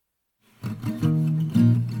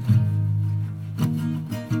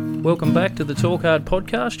Welcome back to the Talk Hard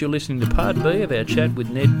podcast. You're listening to part B of our chat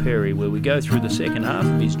with Ned Perry, where we go through the second half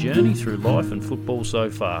of his journey through life and football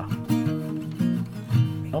so far.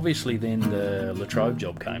 Obviously then the Latrobe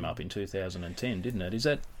job came up in 2010, didn't it? Is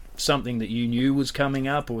that something that you knew was coming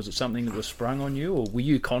up, or was it something that was sprung on you, or were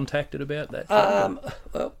you contacted about that?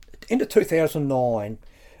 Well, into 2009,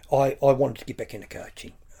 I wanted to get back into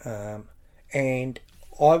coaching, and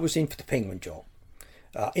I was in for the Penguin job.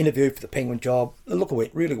 Interviewed for the Penguin job. Look, it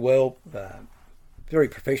went really well. Very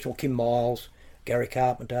professional. Kim Miles, Gary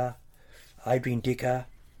Carpenter, Adrian Dicker.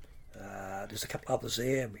 There's a couple others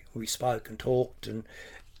there. We spoke and talked, and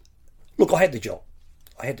look, I had the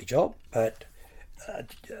job. But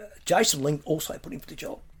Jason Ling also put in for the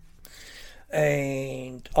job.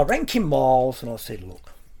 And I rang Kim Miles and I said,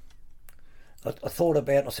 look, I thought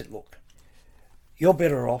about it and I said, look, you're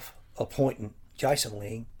better off appointing Jason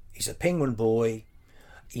Ling. He's a Penguin boy.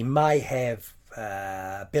 He may have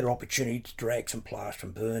better opportunity to drag some players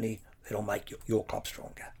from Burnie that'll make your club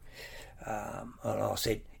stronger. And I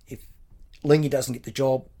said, if Lingy doesn't get the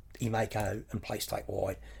job, he may go and play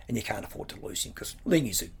statewide, and you can't afford to lose him because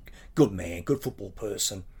Lingy's a good man, good football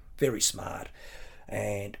person, very smart.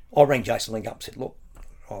 And I rang Jason Ling up and said, look,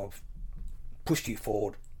 I've pushed you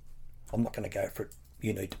forward. I'm not going to go for it.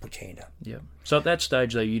 You need to put your hand up. Yeah. So at that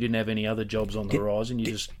stage, though, you didn't have any other jobs on the horizon. You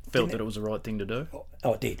just felt that it was the right thing to do. Oh,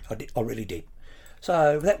 I did. I really did.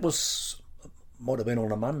 So that might have been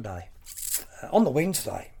on a Monday. On the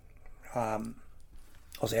Wednesday, I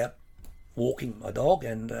was out walking my dog,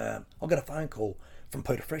 and I got a phone call from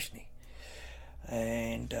Peter Freshney,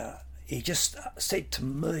 and he just said to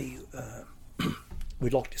me,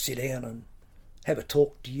 "We'd like to sit down and have a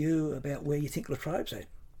talk to you about where you think Latrobe's at."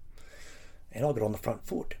 And I got on the front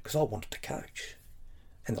foot because I wanted to coach.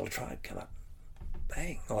 And the Latrobe came up.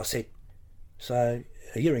 Bang. I said, so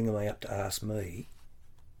are you ringing me up to ask me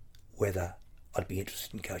whether I'd be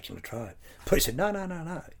interested in coaching Latrobe? But he said, no.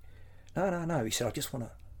 He said, I just want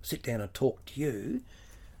to sit down and talk to you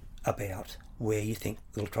about where you think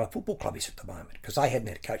the Latrobe Football Club is at the moment. Because they hadn't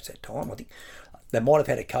had a coach that time. I think they might have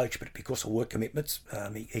had a coach, but because of work commitments,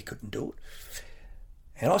 he couldn't do it.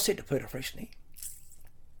 And I said to Peter Freshney,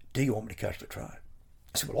 do you want me to coach Latrobe?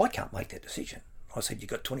 I said, well, I can't make that decision. I said, you've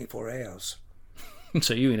got 24 hours.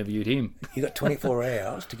 So you interviewed him. You've got 24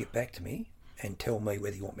 hours to get back to me and tell me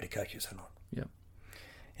whether you want me to coach us or not. Yep.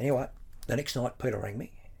 Anyway, the next night, Peter rang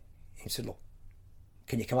me. He said, look,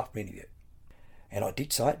 can you come up for an interview? And I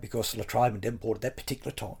did say it because Latrobe and Devonport at that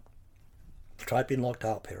particular time. Latrobe didn't like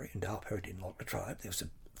Ned Perry and Ned Perry didn't like Latrobe. There was a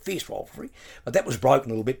fierce rivalry, but that was broken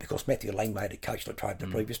a little bit because Matthew Langmaid had coached Latrobe the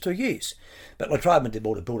previous 2 years. But Latrobe and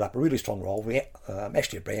Devonport had built up a really strong rivalry.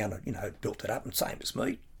 Ashley Brown, built it up, and same as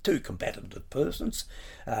me. Two combative persons,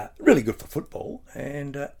 really good for football.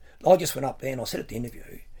 And I just went up there and I said at the interview,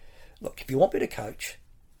 look, if you want me to coach,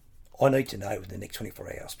 I need to know within the next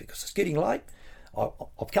 24 hours because it's getting late.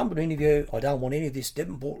 I've come to an interview. I don't want any of this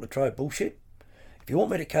Devonport Latrobe bullshit. If you want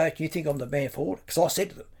me to coach, you think I'm the man for it? Because I said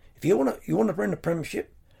to them, if you want to bring the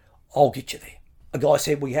premiership, I'll get you there. A guy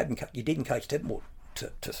said, well, you didn't coach Devonport.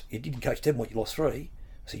 You didn't coach Devonport, you lost 3.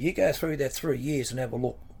 So you go through that 3 years and have a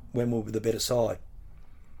look when we'll be the better side.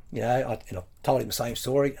 I told him the same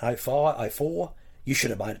story, 05, 04. You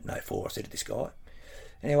should have made it in 04, I said to this guy.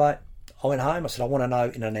 Anyway, I went home, I said, I want to know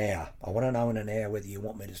in an hour. Whether you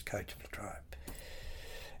want me to coach Latrobe.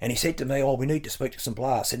 And he said to me, we need to speak to some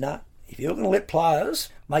players. I said, no, if you're going to let players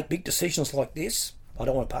make big decisions like this, I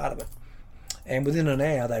don't want a part of it. And within an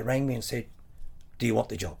hour, they rang me and said, do you want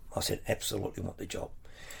the job? I said, absolutely want the job.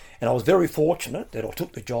 And I was very fortunate that I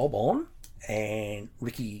took the job on, and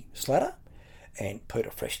Ricky Slatter and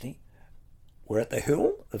Peter Freshney were at the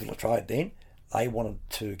hill of Latrobe then. They wanted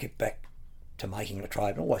to get back to making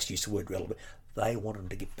Latrobe, I always use the word relevant. They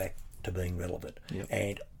wanted to get back to being relevant. Yep.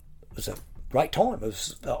 And it was a great time. I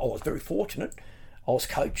was very fortunate. I was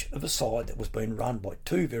coach of a side that was being run by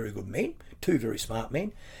 2 very good men, 2 very smart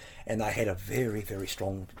men, and they had a very, very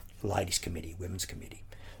strong ladies committee, women's committee.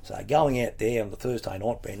 So going out there on the Thursday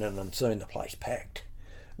night, Brendan, and seeing the place packed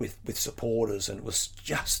with supporters, and it was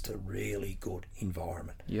just a really good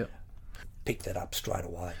environment. Yep. Picked that up straight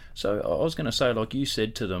away. So I was going to say, like you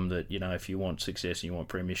said to them that, if you want success and you want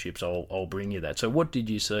premierships, I'll bring you that. So what did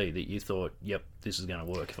you see that you thought, yep, this is going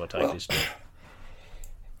to work if I take this job?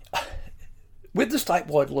 With the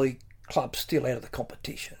statewide league clubs still out of the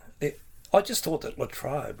competition, I just thought that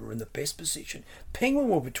Latrobe were in the best position. Penguin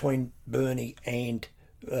were between Burnie and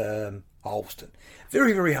Ulston.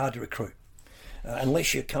 Very, very hard to recruit.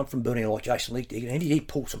 unless you come from Burnie like Jason Leake did, and he did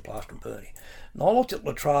pull some plaster from Burnie. And I looked at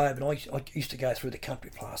Latrobe, and I used to go through the country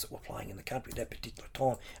players that were playing in the country at that particular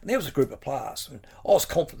time, and there was a group of players, and I was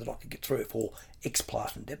confident that I could get 3 or 4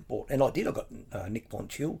 ex-players from Devonport, and I did. I got Nick Von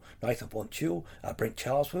Chill, Nathan Von Chill, Brent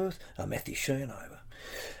Charlesworth, Matthew Schoonover.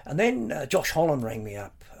 And then Josh Holland rang me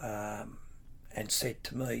up and said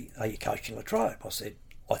to me, "Are you coaching Latrobe?" I said,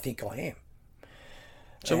 "I think I am."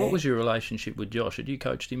 So what was your relationship with Josh? Had you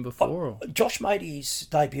coached him before? Or? Josh made his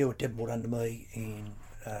debut at Devonport under me in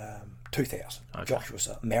 2000. Okay. Josh was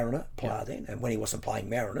a Mariner player then, and when he wasn't playing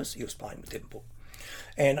Mariners, he was playing with Devonport.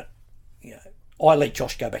 And I let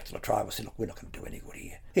Josh go back to Latrobe. I said, "Look, we're not going to do any good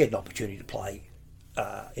here." He had an opportunity to play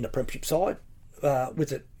in a premiership side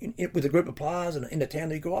with a group of players in the town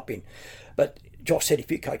that he grew up in. But Josh said,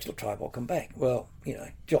 "If you coach Latrobe, I'll come back." Well,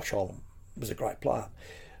 Josh Holland was a great player.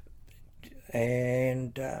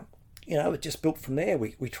 And, it just built from there.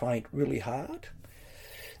 We trained really hard.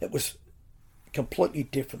 It was completely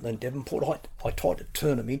different than Devonport. I tried to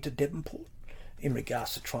turn them into Devonport in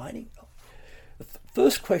regards to training. The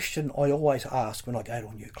first question I always ask when I go to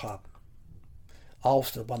a new club,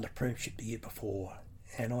 Ulster won the premiership the year before,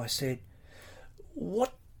 and I said,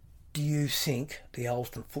 "What do you think the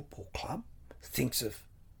Ulster Football Club thinks of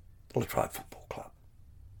the Latrobe Football Club?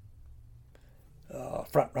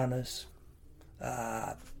 Front runners,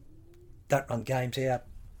 don't run games out."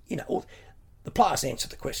 The players answer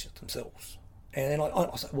the questions themselves. And then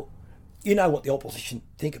I say, "Well, you know what the opposition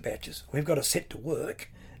think about us. We've got to set to work.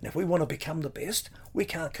 And if we want to become the best, we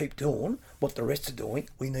can't keep doing what the rest are doing.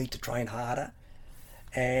 We need to train harder."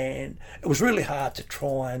 And it was really hard to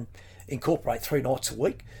try and incorporate 3 nights a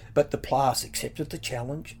week, but the players accepted the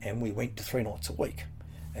challenge, and we went to 3 nights a week.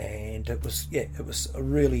 And it was a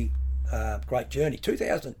really great journey.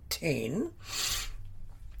 2010,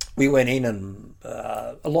 we went in, and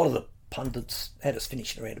a lot of the pundits had us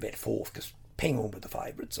finishing around about 4th, because Penguin were the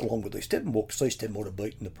favourites, along with East Devonport, because East Devonport had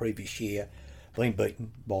beaten the previous year, been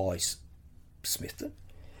beaten by Smithton.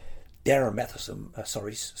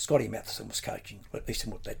 Scotty Matheson was coaching at East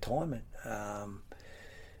Devonport at that time, and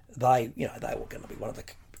they were going to be one of the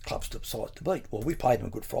clubs to decide to beat. Well, we played them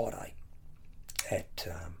on Good Friday at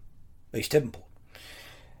East Devonport.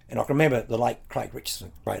 And I can remember the late Craig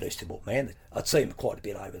Richardson, great East Devonport man. I'd see him quite a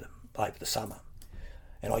bit over the summer.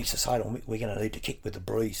 And I used to say to him, "We're going to need to kick with the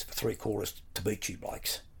breeze for 3 quarters to beat you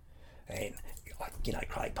blokes." And,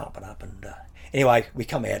 Craig pumping up. And anyway, we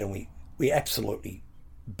come out and we absolutely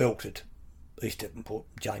belted East Devonport.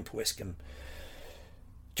 James Wescombe,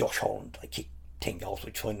 Josh Holland, they kicked 10 goals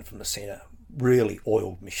between them from the centre. Really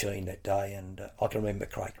oiled machine that day. And I can remember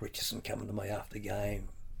Craig Richardson coming to me after the game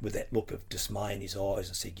with that look of dismay in his eyes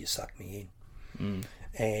and said, "You sucked me in."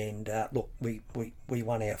 And look, we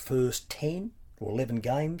won our first 10 or 11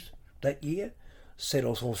 games that year, set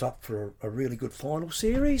ourselves up for a really good final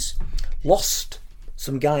series. Lost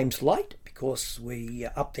some games late because we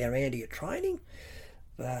upped our ante at training,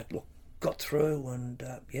 but look, got through and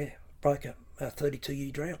broke a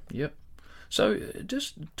 32-year drought. Yep. So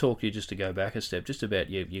just to go back a step, just about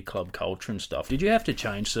your club culture and stuff. Did you have to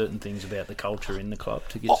change certain things about the culture in the club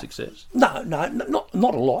to get success? No, not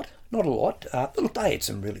a lot. Look, they had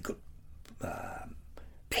some really good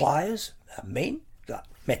players, men.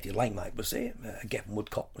 Matthew Langmate was there, Gavin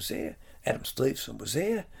Woodcock was there, Adam Stevenson was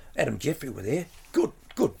there, Adam Jeffrey were there. Good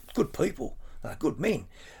people, good men.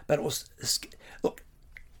 But it was, look,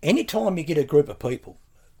 any time you get a group of people,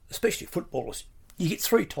 especially footballers, you get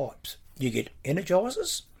 3 types. You get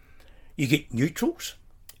energisers, you get neutrals,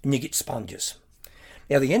 and you get sponges.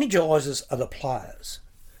 Now, the energisers are the players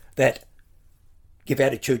that give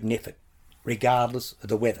attitude and effort regardless of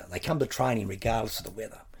the weather. They come to training regardless of the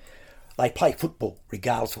weather. They play football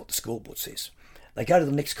regardless of what the scoreboard says. They go to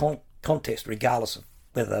the next contest regardless of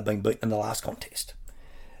whether they've been beaten in the last contest.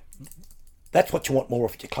 That's what you want more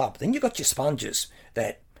of at your club. Then you've got your sponges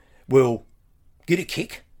that will get a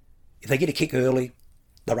kick. If they get a kick early,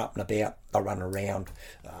 they're up and about, they'll run around.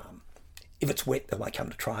 If it's wet, they won't come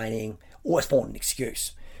to training. Always find an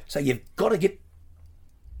excuse. So you've got to get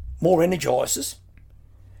more energisers.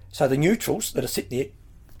 So the neutrals that are sitting there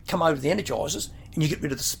come over to the energisers, and you get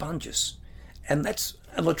rid of the sponges. And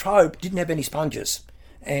Latrobe didn't have any sponges.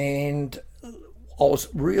 And I was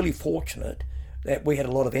really fortunate that we had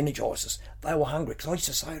a lot of energisers. They were hungry, because I used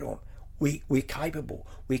to say to them, we're capable.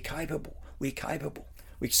 We've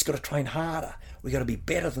just got to train harder. We've got to be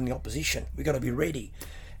better than the opposition. We've got to be ready.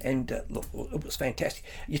 And look, it was fantastic.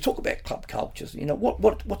 You talk about club cultures.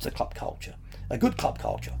 What's a club culture? A good club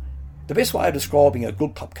culture. The best way of describing a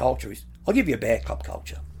good club culture is, I'll give you a bad club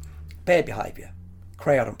culture. Bad behaviour,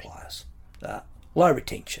 crowd and players, low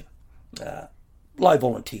retention, low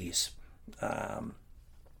volunteers,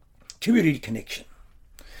 community connection.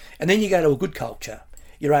 And then you go to a good culture,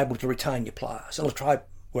 you're able to retain your players. And Latrobe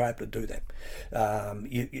were able to do that.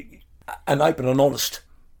 An open and honest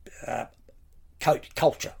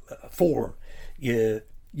culture, forum, your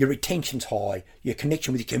retention's high, your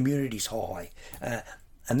connection with your community's high.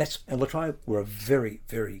 And Latrobe were a very,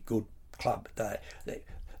 very good club.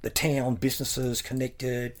 The town, businesses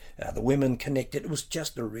connected, the women connected. It was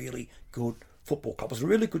just a really good football club. It was a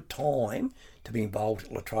really good time to be involved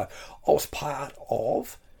at Latrobe. I was part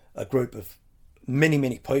of a group of many,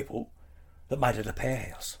 many people that made it a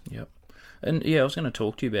powerhouse. Yep. And I was going to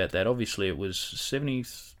talk to you about that. Obviously, it was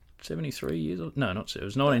 73 years. No, not it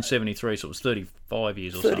was 1973, so it was 35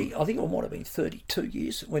 years or 30, something. I think it might have been 32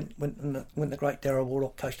 years when the great Darryl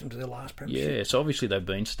Wardock coached them to their last premiership. Yeah, so obviously they've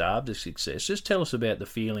been starved of success. Just tell us about the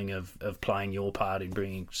feeling of playing your part in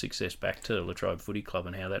bringing success back to Latrobe Footy Club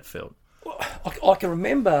and how that felt. Well, I can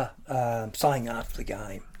remember saying after the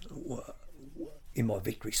game in my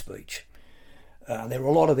victory speech, there were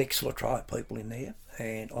a lot of ex-Latrobe people in there,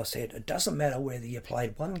 and I said, it doesn't matter whether you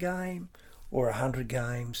played one game or 100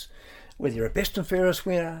 games, whether you're a best and fairest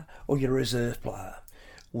winner or you're a reserve player.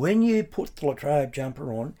 When you put the Latrobe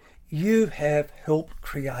jumper on, you have helped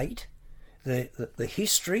create the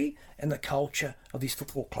history and the culture of this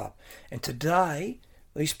football club. And today,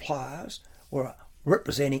 these players were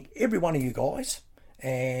representing every one of you guys,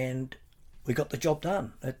 and we got the job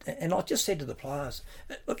done. And I just said to the players,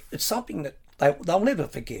 look, it's something that they'll never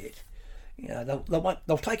forget. You know,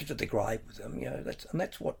 they'll take it to the grave with them. You know,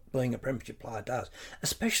 that's what being a premiership player does,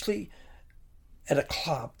 especially at a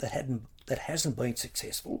club that hasn't been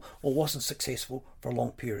successful or wasn't successful for a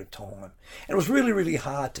long period of time. And it was really, really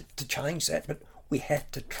hard to change that, but we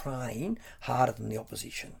had to train harder than the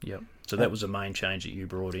opposition. Yep. So that was the main change that you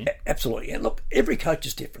brought in. Absolutely. And look, every coach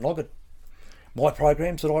is different. I've got my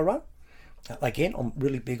programs that I run. Again, I'm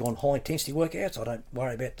really big on high intensity workouts. I don't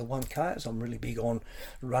worry about the 1Ks. I'm really big on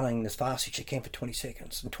running as fast as you can for 20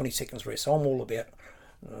 seconds and 20 seconds rest. So I'm all about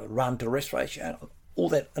run to rest ratio, all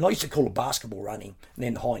that. And I used to call it basketball running, and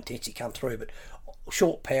then the high intensity come through, but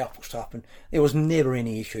short, powerful stuff. And there was never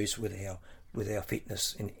any issues with our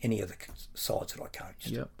fitness in any of the sides that I coached.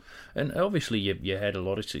 Yep. And obviously you had a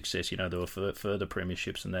lot of success. You know, there were further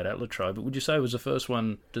premierships than that at Latrobe. But would you say it was the first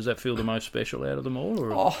one, does that feel the most special out of them all?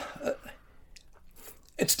 Or?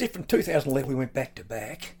 It's different. 2011 we went back to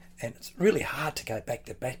back, and it's really hard to go back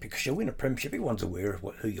to back because you win a premiership, everyone's aware of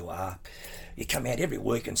who you are. You come out every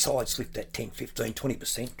week and sides lift that 10, 15,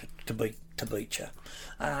 20% to beat you.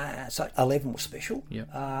 So 11 was special. Yep.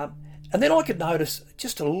 And then I could notice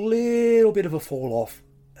just a little bit of a fall off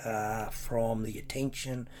from the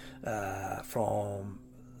attention, from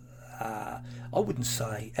I wouldn't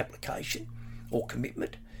say application or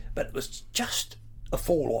commitment, but it was just a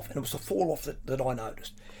fall off, and it was a fall off that I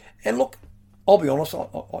noticed. And look, I'll be honest,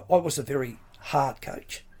 I was a very hard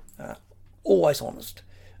coach, always honest.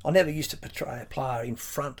 I never used to portray a player in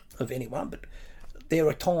front of anyone, but there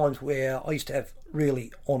are times where I used to have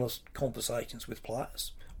really honest conversations with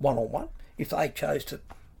players, one-on-one. If they chose to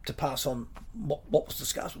pass on what was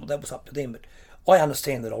discussed, well, that was up to them. But I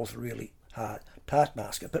understand that I was a really hard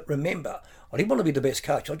taskmaster. But remember, I didn't want to be the best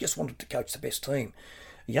coach. I just wanted to coach the best team.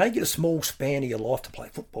 You don't get a small span of your life to play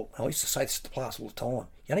football. I used to say this to players all the time.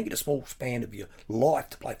 You don't get a small span of your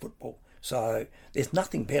life to play football. So there's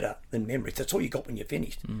nothing better than memories. That's all you got when you're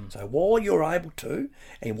finished. So while you're able to,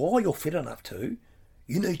 and while you're fit enough to,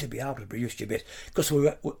 you need to be able to produce your best. Because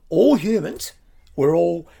we're all humans. We're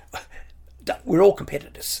all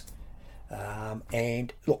competitors.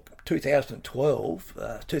 And look, 2011,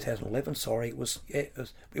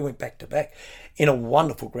 we went back to back in a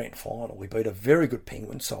wonderful grand final. We beat a very good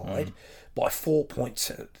Penguin side by 4 points.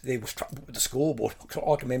 There was trouble with the scoreboard. I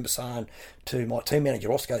can remember saying to my team manager,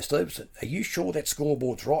 Roscoe Stevenson, "Are you sure that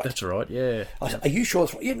scoreboard's right?" That's right, yeah. I said, "Are you sure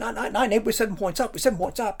it's right?" "Yeah, no, Ned, we're 7 points up. We're 7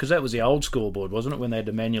 points up." Because that was the old scoreboard, wasn't it, when they had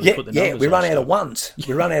to manually put the numbers on? We run out of ones.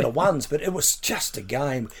 We run out of ones, but it was just a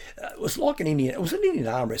game. It was like an Indian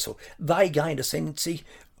arm wrestle. They gained ascendancy.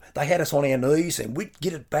 They had us on our knees, and we'd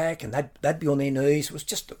get it back, and they'd be on their knees. It was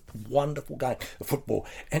just a wonderful game of football.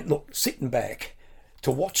 And look, sitting back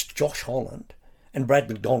to watch Josh Holland and Brad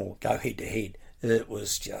McDonald go head to head, it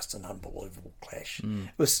was just an unbelievable clash. It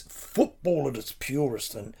was football at its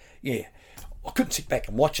purest, and yeah, I couldn't sit back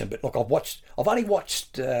and watch them. But look, I've only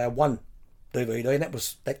watched one DVD, and that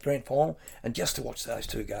was that grand final. And just to watch those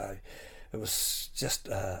two go, it was just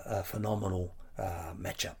a phenomenal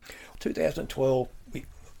matchup. 2012, we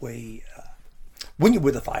when you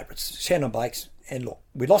were the favourites, Shannon Bakes, and look,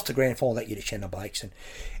 we lost the grand final that year to Shannon Bakes, and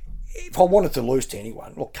if I wanted to lose to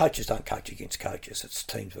anyone, look, coaches don't coach against coaches. It's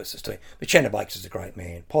teams versus team. But Shannon Bakes is a great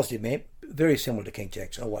man, positive man, very similar to King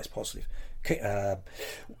Jackson, always positive.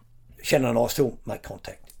 Shannon and I still make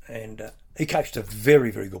contact, and he coached a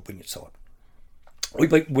very, very good Wynyard side. We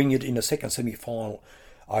beat Wynyard in the second semi-final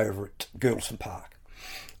over at Girdleston Park.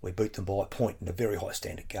 We beat them by a point in a very high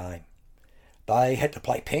standard game. They had to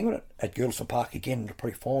play Penguin at Girdleston Park again in the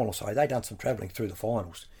pre-final, so they done some travelling through the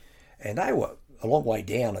finals. And they were a long way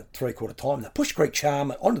down at three-quarter time. They pushed Greek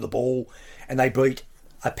Charmer onto the ball, and they beat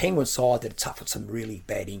a Penguin side that had suffered some really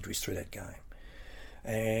bad injuries through that game.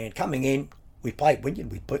 And coming in, we played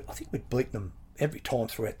Wynyard. I think we'd beaten them every time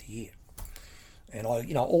throughout the year. And I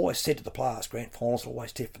always said to the players, grand finals are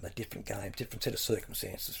always different. They're different games, different set of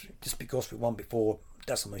circumstances. Just because we won before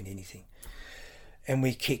doesn't mean anything. And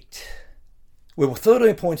we were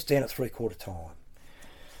 13 points down at three-quarter time.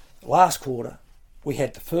 Last quarter, we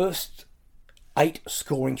had the first 8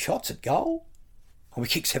 scoring shots at goal, and we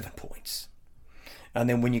kicked 7 points. And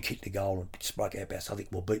then when you kicked the goal and just broke our backs, I think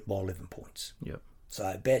we'll beat by 11 points. Yep.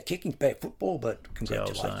 So bad kicking, bad football, but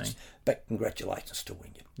congratulations. Congratulations to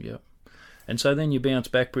Wynyard. Yep. And so then you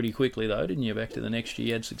bounced back pretty quickly, though, didn't you? Back to the next year,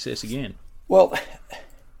 you had success again. Well,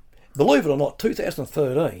 believe it or not,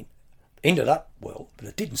 2013 ended up well, but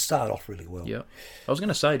it didn't start off really well. Yeah. I was going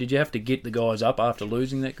to say, did you have to get the guys up after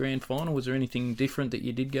losing that grand final? Was there anything different that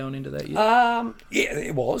you did going into that year? Yeah,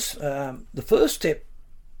 it was. The first step,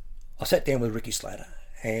 I sat down with Ricky Slater,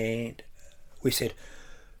 and we said,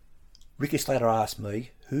 Ricky Slater asked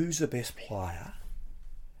me, who's the best player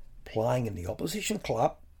playing in the opposition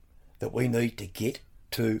club that we need to get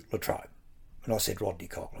to Latrobe? And I said Rodney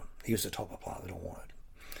Coughlin. He was the type of player that I wanted.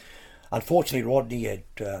 Unfortunately, Rodney had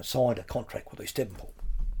signed a contract with East Devonport.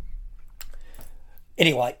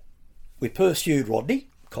 Anyway, we pursued Rodney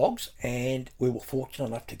Cogs, and we were fortunate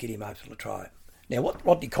enough to get him over to Latrobe. Now, what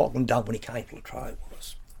Rodney Coughlin done when he came to Latrobe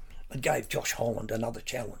was it gave Josh Holland another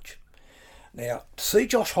challenge. Now, to see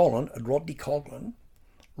Josh Holland and Rodney Coughlin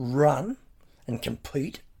run and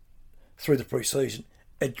compete through the pre-season,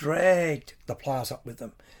 it dragged the players up with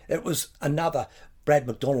them. It was another Brad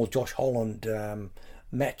McDonald, Josh Holland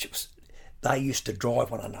match. They used to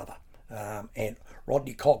drive one another. And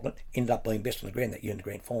Rodney Coughlin ended up being best on the ground that year in the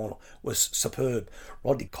grand final. Was superb.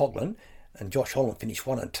 Rodney Coughlin and Josh Holland finished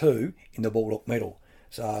 1 and 2 in the Baldock medal.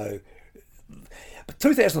 So, but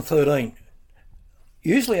 2013,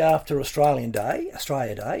 usually after Australia Day,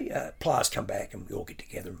 players come back and we all get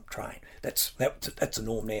together and train. That's the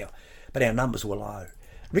norm now. But our numbers were low.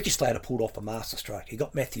 Ricky Slater pulled off a masterstroke. He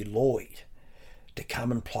got Matthew Lloyd to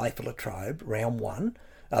come and play for Latrobe, round 1,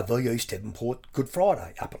 v East Devonport, Good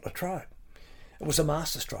Friday, up at Latrobe. It was a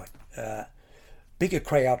masterstroke. Bigger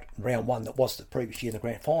crowd in round 1 that was the previous year in the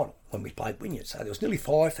grand final when we played Wynyard. So there was nearly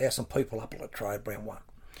 5,000 people up at Latrobe, round 1.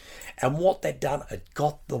 And what they'd done, it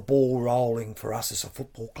got the ball rolling for us as a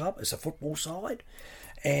football club, as a football side.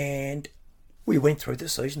 And we went through the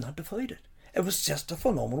season undefeated. It was just a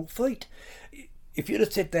phenomenal feat. If you'd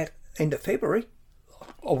have said that end of February,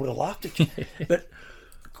 I would have laughed at you. But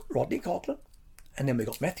Rodney Coughlin, and then we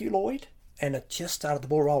got Matthew Lloyd, and it just started the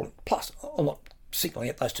ball rolling. Plus, I'm not singling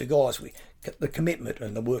out those two guys. The commitment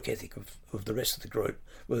and the work ethic of the rest of the group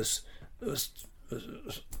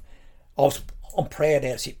I'm proud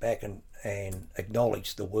now to sit back and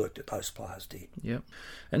acknowledge the work that those players did. Yep.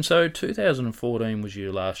 And so 2014 was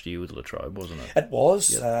your last year with Latrobe, wasn't it? It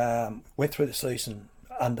was. Yep. Went through the season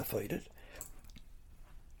undefeated.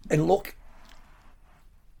 And look,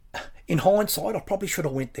 in hindsight, I probably should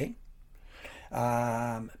have went then.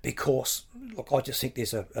 Because, look, I just think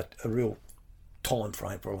there's a real time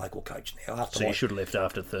frame for a local coach now. So you should have left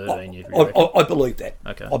after 13. I believe that.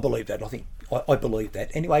 Okay. I believe that. I believe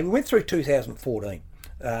that. Anyway, we went through 2014.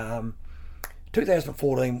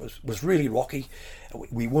 2014 was really rocky.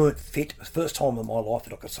 We weren't fit. It was the first time in my life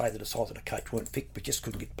that I could say that a side that a coach weren't fit. We just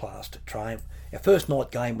couldn't get players to train. Our first night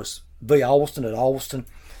game was v Ulverston at Ulverston.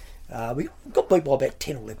 We got beat by about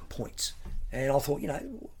 10 or 11 points. And I thought,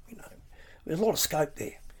 there's a lot of scope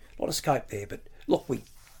there. But look, we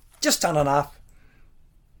just done enough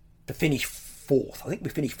to finish 4th. I think we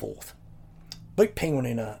finished 4th. Beat Penguin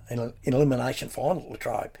in an elimination final at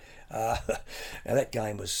Latrobe. Now that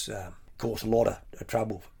game was caused a lot of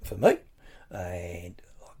trouble for me, and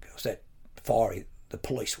it was that fiery. The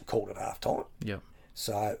police were called at half time. Yeah.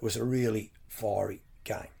 So it was a really fiery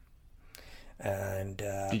game. And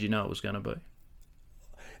did you know it was going to be?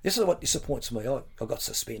 This is what disappoints me. I got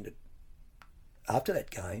suspended after that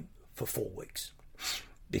game for 4 weeks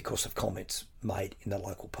because of comments made in the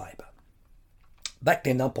local paper. Back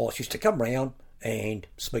then, umpires used to come round and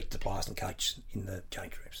speak to the players and coaches in the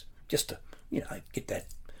change rooms just to, get that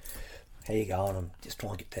how you going? I'm just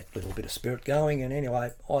trying to get that little bit of spirit going. And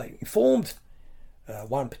anyway, I informed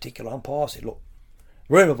one particular umpire. I said, look,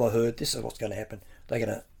 rumour I heard, this is what's going to happen. They're going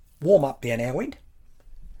to warm up down our end.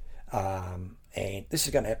 And this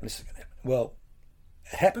is going to happen, this is going to happen. Well,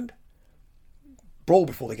 it happened. Brawl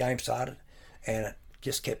before the game started. And it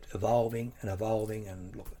just kept evolving.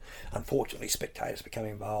 And look, unfortunately, spectators became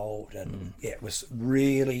involved. And yeah, it was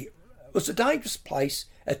a dangerous place.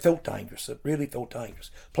 It felt dangerous. It really felt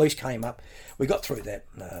dangerous. Police came up. We got through that.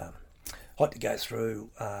 I had to go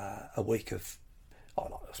through a week of, I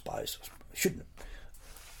suppose,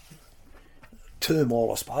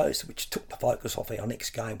 turmoil, I suppose, which took the focus off our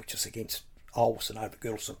next game, which was against Olsen over at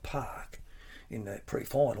Girdleston Park in the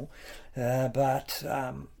pre-final. But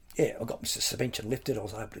I got my suspension lifted. I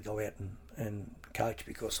was able to go out and coach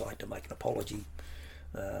because I had to make an apology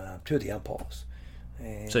to the umpires.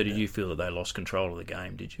 And, so did you feel that they lost control of the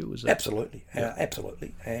game, did you? Was that... Absolutely,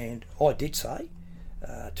 absolutely. And I did say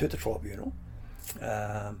to the tribunal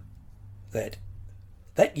that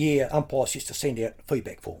year umpires used to send out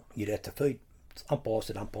feedback form. You'd have to feed umpires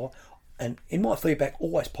to umpire. And in my feedback,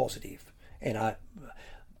 always positive. And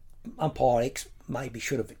umpire X maybe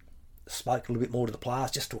should have spoke a little bit more to the players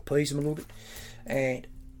just to appease them a little bit. And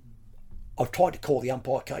I've tried to call the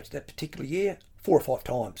umpire coach that particular year 4 or 5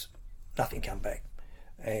 times. Nothing come back.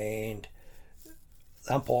 And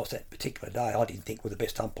the umpires that particular day I didn't think were the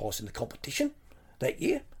best umpires in the competition that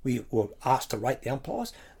year. We were asked to rate the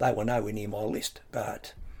umpires. They were nowhere near my list,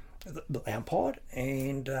 but they umpired.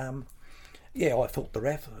 And I felt the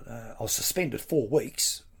wrath. I was suspended 4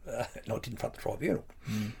 weeks and I didn't front the tribunal.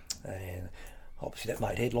 And obviously that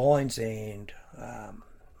made headlines, and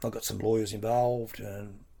I got some lawyers involved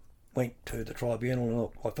and went to the tribunal. And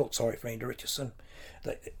look, I felt sorry for Andrew Richardson.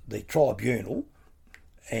 The tribunal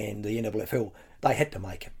and the NWFL, they had to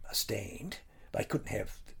make a stand. They couldn't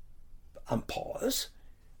have umpires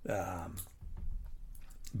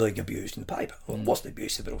being abused in the paper. Well, it wasn't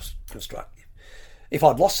abusive, it was constructive. If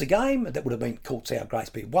I'd lost the game, that would have been called sour grapes.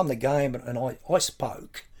 But he won the game, and I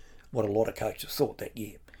spoke what a lot of coaches thought that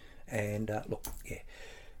year. And it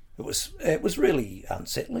was really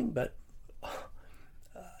unsettling. But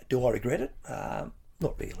do I regret it?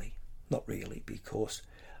 Not really, because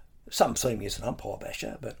some see me as an umpire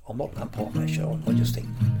basher, but I'm not an umpire basher. I just think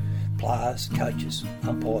players, coaches,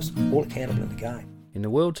 umpires, all accountable in the game. In the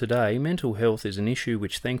world today, mental health is an issue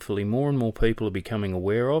which thankfully more and more people are becoming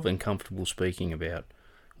aware of and comfortable speaking about.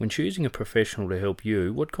 When choosing a professional to help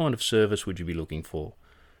you, what kind of service would you be looking for?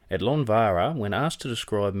 At Lonvara, when asked to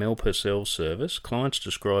describe Mel Purcell's service, clients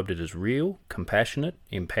described it as real, compassionate,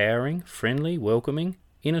 empowering, friendly, welcoming,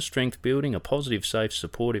 inner strength building, a positive, safe,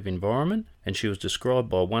 supportive environment, and she was described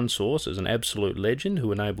by one source as an absolute legend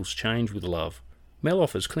who enables change with love. Mel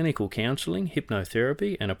offers clinical counselling,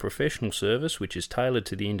 hypnotherapy, and a professional service which is tailored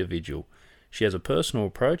to the individual. She has a personal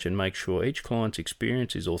approach and makes sure each client's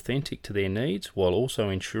experience is authentic to their needs while also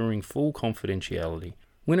ensuring full confidentiality.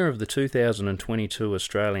 Winner of the 2022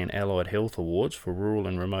 Australian Allied Health Awards for Rural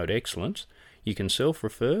and Remote Excellence, you can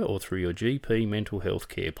self-refer or through your GP mental health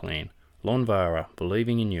care plan. Lonvara,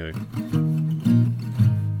 believing in you.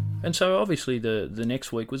 And so obviously the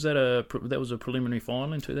next week, was that a preliminary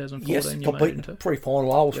final in 2014? Yes, complete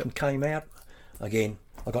pre-final. Olsen came out. Again,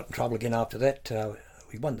 I got in trouble again after that.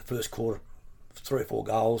 We won the first quarter, 3 or 4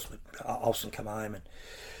 goals, but Olsen came home. And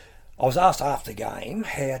I was asked after the game,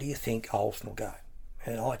 how do you think Olsen will go?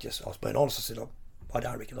 And I was being honest. I said, I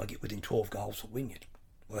don't reckon I'll get within 12 goals of Wynyard.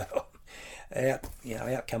 Well,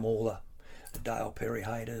 out come all the Ned Perry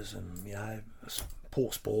haters and,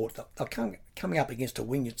 poor sport. They're coming up against a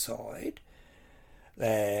Wynyard side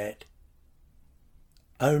that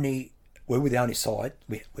we're the only side.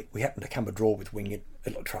 We happened to come a draw with Wynyard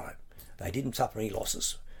at Latrobe. They didn't suffer any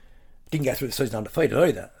losses. Didn't go through the season undefeated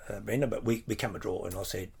either, Brendan, but we come a draw. And I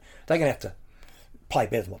said, they're going to have to play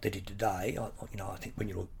better than what they did today. I think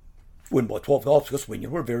Wynyard will win by 12 goals because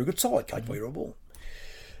Wynyard were a very good side, coached by Roy Ball.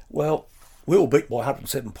 Well, we were beaten by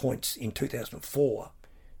 107 points in 2004.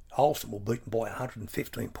 Olsen were beaten by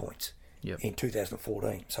 115 points in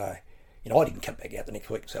 2014. So, I didn't come back out the next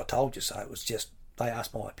week and say, I told you so. It was just, they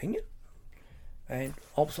asked my opinion and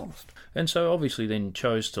I was honest. And so obviously then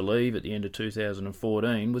chose to leave at the end of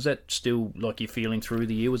 2014. Was that still like your feeling through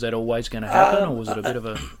the year? Was that always going to happen or was it a bit of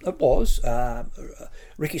a... It was.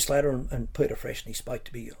 Ricky Slater and Peter Freshney spoke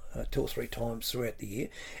to me 2 or 3 times throughout the year.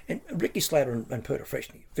 And Ricky Slater and Peter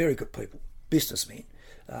Freshney, very good people, businessmen,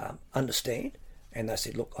 understand. And they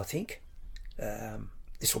said, look, I think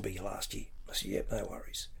this will be your last year. I said, yeah, no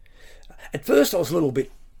worries. At first I was a little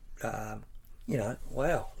bit, 5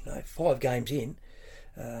 games in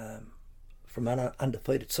from an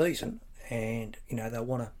undefeated season, and they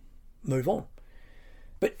want to move on.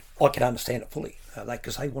 But I can understand it fully,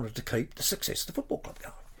 because they wanted to keep the success of the football club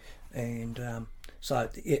going. And so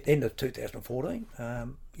at the end of 2014, I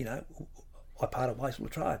parted ways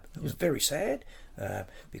with Latrobe. It was very sad,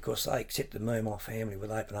 because they accepted me and my family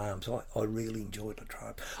with open arms. I really enjoyed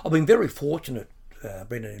Latrobe. I've been very fortunate,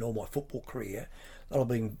 Brendan, in all my football career, that I've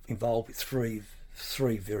been involved with three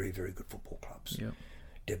very, very good football clubs. Yep.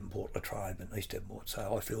 Devonport, Latrobe and East Devonport.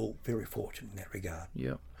 So I feel very fortunate in that regard.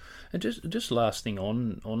 Yeah. And just last thing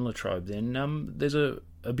on Latrobe then, there's a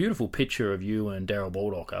beautiful picture of you and Darryl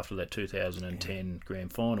Baldock after that 2010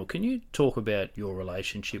 grand final. Can you talk about your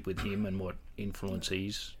relationship with him and what influence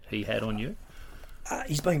he had on you?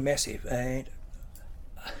 He's been massive, and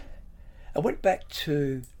I went back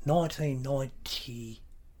to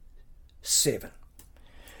 1997.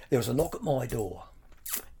 There was a knock at my door,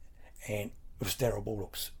 and it was Darryl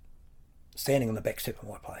Baldock's, standing on the back step of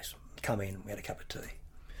my place. Come in, we had a cup of tea.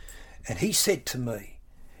 And he said to me,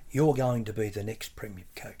 "You're going to be the next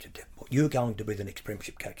premiership coach at Devonport. You're going to be the next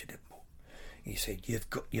premiership coach at Devonport." He said,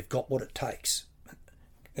 "You've got what it takes."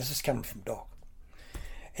 This is coming from Doc.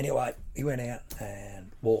 Anyway, he went out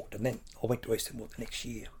and walked, and then I went to East Devonport the next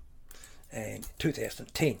year. And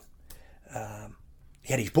 2010,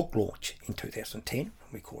 he had his book launch in 2010, and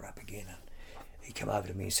we caught up again. And he came over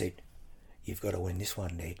to me and said, "You've got to win this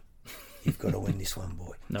one, Ned. You've got to win this one,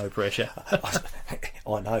 boy." No pressure.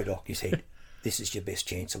 I know, Doc. He said, "This is your best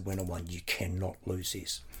chance of winning one. You cannot lose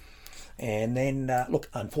this." And then, look,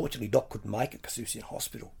 unfortunately, Doc couldn't make it because he was in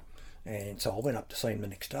hospital. And so I went up to see him the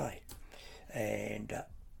next day. And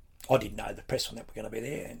I didn't know the press on that were going to be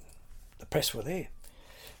there. And the press were there.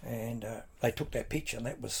 And they took that picture, and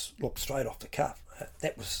that was, look, straight off the cuff.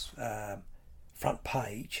 That was front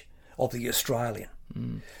page of the Australian.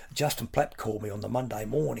 Justin Platt called me on the Monday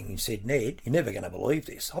morning and said, "Ned, you're never going to believe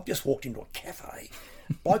this. I've just walked into a cafe.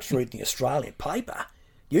 Bloke's reading the Australian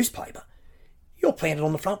newspaper. You're planted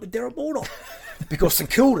on the front with Darryl Baldock." Because St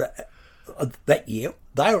Kilda that year,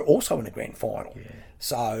 they were also in the grand final. Yeah.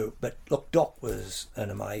 So, but look, Doc was an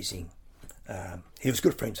amazing. He was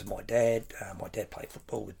good friends with my dad. My dad played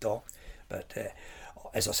football with Doc. But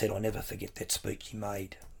as I said, I never forget that speech he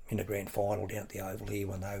made in the grand final down at the Oval here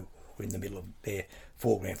when they were in the middle of their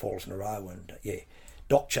 4 grand finals in a row. And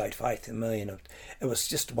Doc showed faith in me, and it was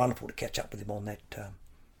just wonderful to catch up with him on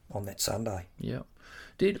that Sunday. Yeah.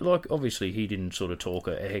 Obviously he didn't sort of talk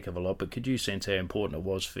a heck of a lot, but could you sense how important it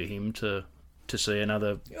was for him to see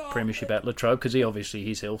another premiership at Latrobe? Because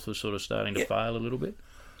his health was sort of starting to fail a little bit.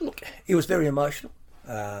 Look, he was very emotional.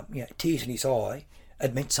 Tears in his eye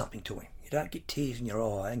had meant something to him. You don't get tears in your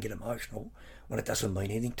eye and get emotional when it doesn't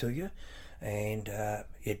mean anything to you. And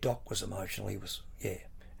Doc was emotional. He was, and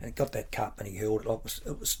he got that cup and he held it.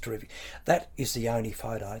 It was terrific. That is the only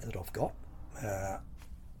photo that I've got.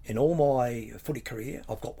 In all my footy career,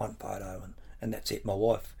 I've got one photo, and that's it. My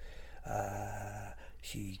wife,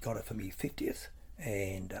 she got it for me 50th,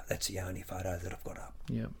 and that's the only photo that I've got up.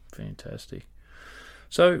 Yeah, fantastic.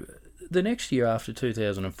 So the next year after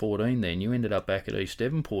 2014 then, you ended up back at East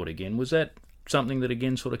Devonport again. Was that something that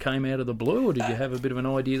again sort of came out of the blue, or did you have a bit of an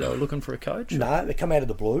idea they were looking for a coach? No, it came out of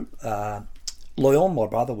the blue. Leon, my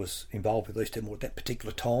brother, was involved with East Devonport at that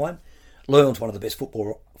particular time. Leon's one of the best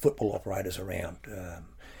football operators around.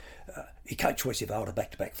 He coached West Evalda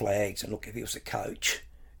back-to-back flags, and look, if he was a coach,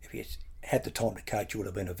 if he had the time to coach, he would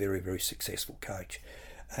have been a very, very successful coach.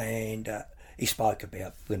 And he spoke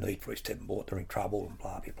about the need for East Devonport. They're in trouble and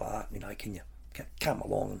blah, blah, blah. Can you come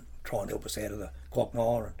along and try and help us out of the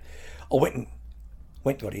quagmire? And I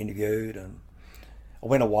went to it, interviewed, and I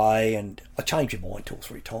went away, and I changed my mind 2 or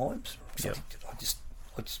 3 times. Yep. I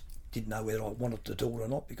just didn't know whether I wanted to do it or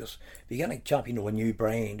not, because if you're going to jump into a new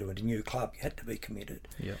brand or a new club, you had to be committed.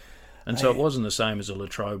 Yeah. And so it wasn't the same as a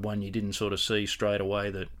Latrobe one. You didn't sort of see straight away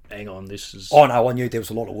that, hang on, this is... Oh, no, I knew there was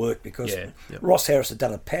a lot of work, because Ross Harris had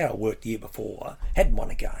done a power work the year before, hadn't won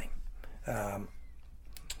a game,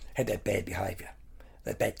 had that bad behaviour,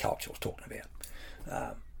 that bad culture I was talking about.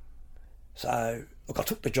 So, look, I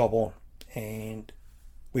took the job on, and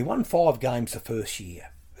we won 5 games the first year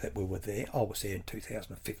that we were there. I was there in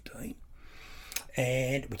 2015,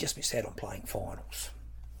 and we just missed out on playing finals.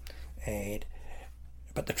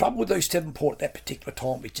 But the trouble with East Devonport at that particular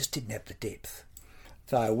time, we just didn't have the depth.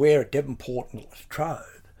 So where at Devonport and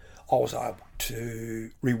Latrobe, I was able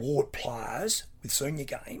to reward players with senior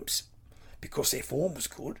games because their form was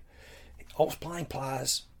good. I was playing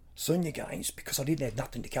players senior games because I didn't have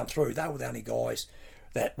nothing to come through. They were the only guys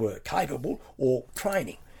that were capable or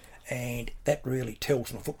training. And that really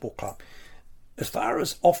tells in a football club. as far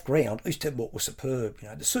as off ground, East Edward was superb. You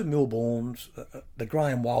know, the Sue Milbournes, the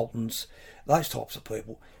Graham Waltons, those types of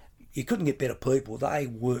people. You couldn't get better people. They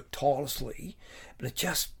worked tirelessly, but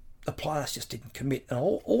the players just didn't commit. And I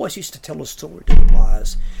always used to tell a story to the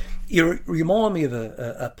players. You remind me of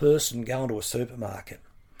a person going to a supermarket.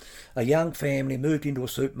 A young family moved into a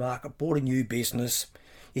supermarket, bought a new business.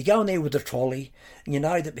 You go in there with the trolley, and you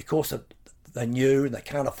know that because they're new and they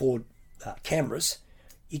can't afford cameras,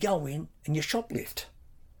 you go in and you shoplift.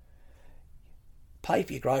 Pay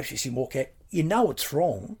for your groceries and walk out. You know it's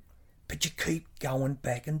wrong, but you keep going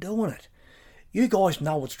back and doing it. You guys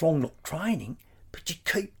know it's wrong, look, training, but you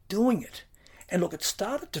keep doing it. And look, it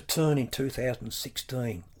started to turn in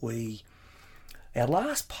 2016. Our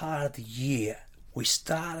last part of the year, we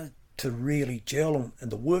started to really gel,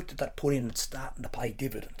 and the work that put in is starting to pay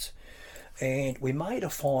dividends. And we made a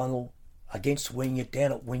final against Wynyard,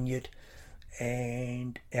 down at Wynyard,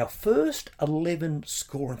 and our first 11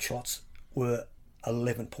 scoring shots were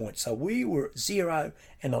 11 points. So we were 0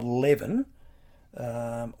 and 11.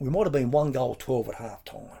 We might have been 1 goal 12 at half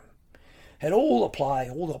time. Had all the play,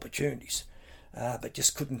 all the opportunities, but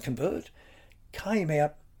just couldn't convert. Came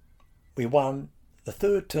out, we won the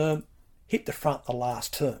third term, hit the front the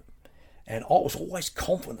last term. And I was always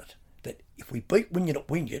confident that if we beat Wynyard at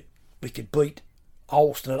Wynyard, we could beat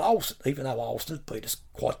Ulster at Ulster, even though Ulster beat us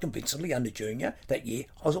quite convincingly under junior that year.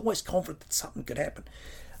 I was always confident that something could happen.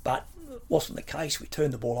 But it wasn't the case. We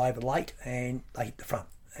turned the ball over late and they hit the front.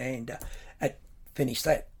 And it finished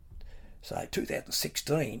that. So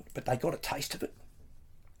 2016, but they got a taste of it.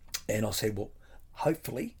 And I said, well,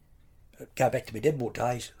 hopefully, go back to my Deadwood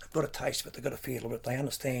days, they've got a taste of it, they've got a feel of it, they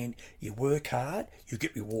understand you work hard, you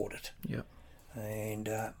get rewarded. Yep. And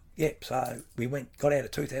so we got out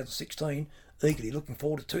of 2016, eagerly looking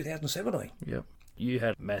forward to 2017. Yep. You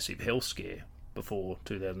had a massive health scare before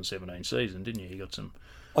 2017 season, didn't you? You got some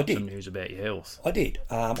news about your health. I did.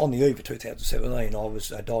 On the eve of 2017, I was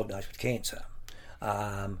diagnosed with cancer.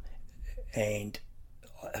 And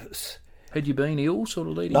had you been ill sort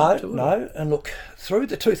of leading up to it? No. And look, through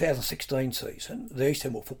the 2016 season, the East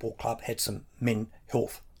Edward Football Club had some men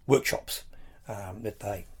health workshops that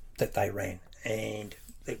they ran, and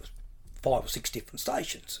there was 5 or 6 different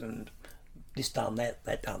stations, and this done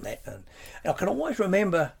that done that, and I can always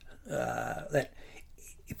remember that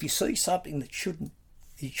if you see something that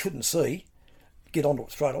you shouldn't see, get onto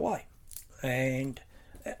it straight away. And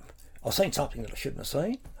I've seen something that I shouldn't have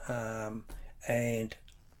seen, and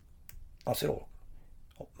I said,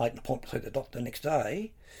 I'll make an appointment to see the doctor the next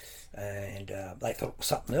day, and they thought it was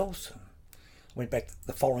something else. And went back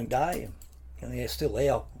the following day, and they're still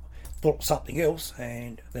there. I thought it was something else,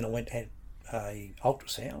 and then I went and had a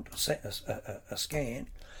ultrasound, a scan,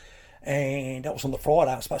 and that was on the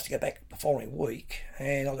Friday. I was supposed to go back the following week,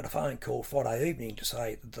 and I got a phone call Friday evening to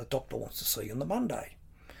say that the doctor wants to see you on the Monday.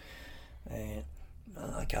 And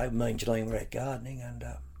okay, me and Janine were out gardening, and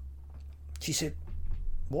she said,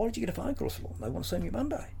 why did you get a phone call? I said, well, they want to see me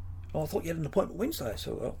Monday. Oh, I thought you had an appointment Wednesday.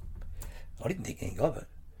 So, well, I didn't think anything of it.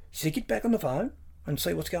 She said, get back on the phone and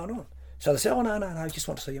see what's going on. So they said, oh, no, just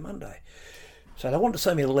want to see you Monday. So they wanted to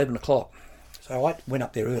see me at 11 o'clock. So I went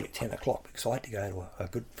up there early at 10 o'clock because I had to go to a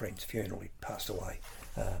good friend's funeral. He passed away.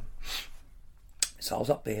 So I was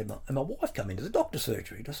up there, and my wife came into the doctor's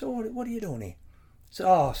surgery. I said, what are you doing here? She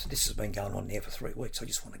said, this has been going on there for 3 weeks. I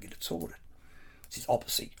just want to get it sorted. She said,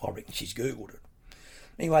 obviously, I reckon she's Googled it.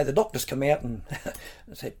 Anyway, the doctors come out and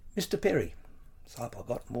said, Mr. Perry. So up I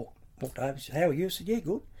got and walked over. She said, how are you? I said, yeah,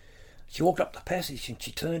 good. She walked up the passage and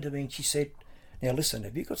she turned to me and she said, now listen,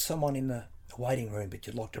 have you got someone in the waiting room that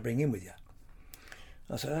you'd like to bring in with you?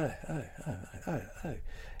 I said, oh.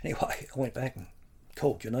 Anyway, I went back and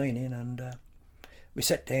called Janine in, and we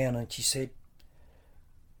sat down, and she said,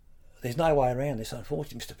 there's no way around this,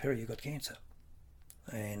 unfortunately, Mr. Perry, you've got cancer.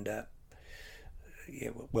 And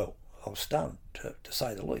well, I was stunned, to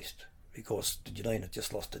say the least, because Janine had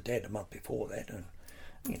just lost her dad a month before that, and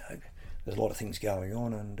there's a lot of things going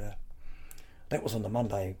on, and that was on the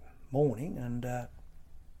Monday morning, and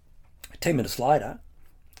 10 minutes later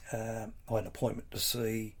I had an appointment to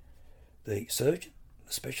see the surgeon,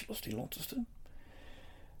 the specialist in Launceston,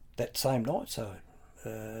 that same night. So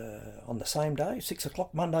on the same day, 6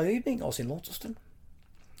 o'clock Monday evening, I was in Launceston.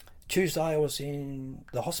 Tuesday I was in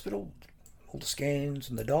the hospital, all the scans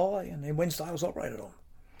and the dye, and then Wednesday I was operated on.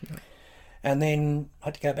 Yeah. And then I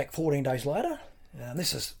had to go back 14 days later, and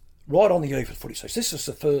this is right on the eve of footy season. This is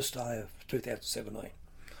the first day of 2017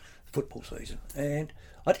 football season, and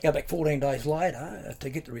I had to go back 14 days later to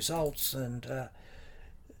get the results, and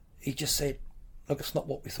he just said, look, it's not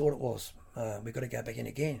what we thought it was. We've got to go back in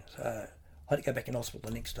again. So I had to go back in hospital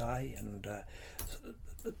the next day and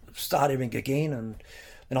start everything again, and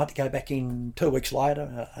then I had to go back in 2 weeks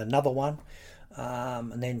later, another one,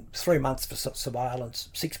 and then 3 months for surveillance,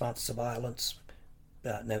 6 months surveillance.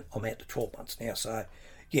 Now I'm out to 12 months now, so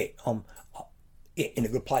yeah, I'm in a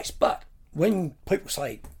good place. But when people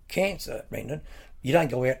say cancer, Brendan, you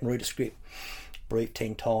don't go out and read a script, breathe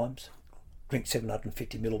 10 times, drink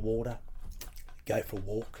 750 ml of water, go for a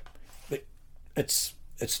walk. But it's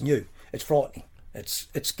new, it's frightening, it's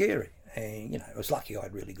scary. And, you know, I was lucky I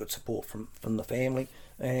had really good support from the family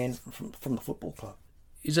and from the football club.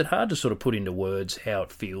 Is it hard to sort of put into words how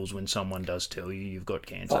it feels when someone does tell you you've got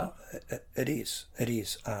cancer? Oh, it is.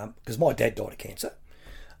 Because my dad died of cancer.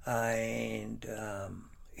 And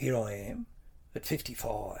here I am at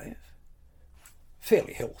 55,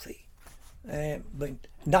 fairly healthy, but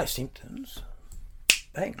no symptoms,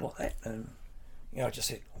 bang, like that. And, you know, I just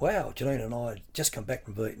said, wow, Janine and I had just come back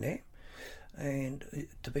from Vietnam, and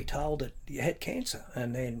to be told that you had cancer,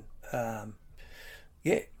 and then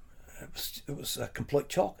it was a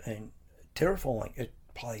complete shock and terrifying. It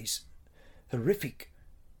plays horrific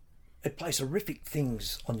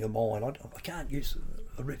things on your mind. I can't use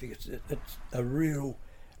horrific. It's a real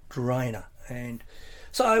drainer. And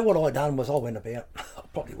so what I done was I went about. I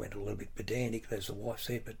probably went a little bit pedantic, as the wife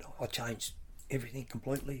said, but I changed everything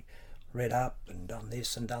completely. Read up and done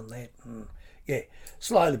this and done that, and yeah,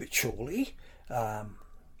 slowly but surely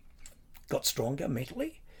got stronger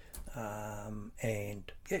mentally,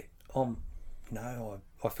 and yeah,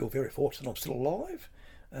 I feel very fortunate I'm still alive,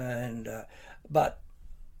 and but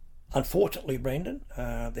unfortunately, Brendan,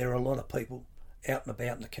 there are a lot of people out and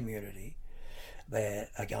about in the community that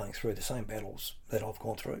are going through the same battles that I've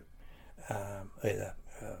gone through, either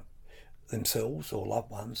themselves or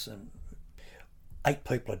loved ones, and 8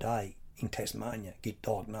 people a day in Tasmania get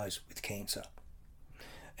diagnosed with cancer.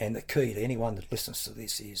 And the key to anyone that listens to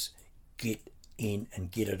this is get in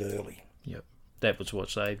and get it early. Yep. That was what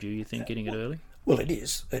saved you think, getting it early? Well, it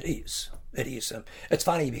is. It's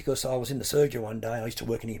funny because I was in the surgery one day. I used to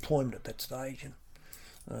work in employment at that stage, and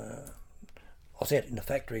I was out in the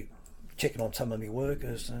factory checking on some of my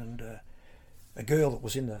workers, and a girl that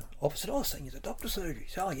was in the office said, "Oh, I seen you at the doctor's surgery."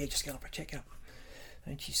 So, "Oh, yeah, just going for a checkup."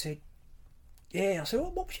 And she said, "Yeah." I said,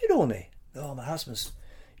 "Well, what was you doing there?" "Oh, my husband's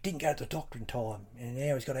didn't go to the doctor in time, and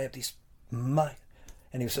now he's got to have this mate."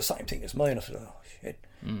 And he was the same thing as me, and I said, "Oh shit,"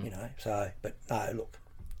 you know. So, but no, look,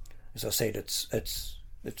 as I said, it's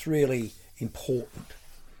really important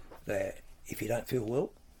that if you don't feel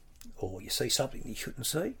well, or you see something you shouldn't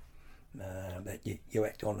see, that you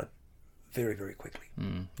act on it very, very quickly.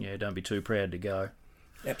 Yeah, don't be too proud to go.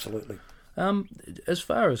 Absolutely. As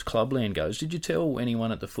far as clubland goes, did you tell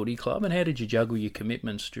anyone at the footy club, and how did you juggle your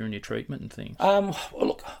commitments during your treatment and things? Well,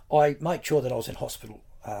 look, I made sure that I was in hospital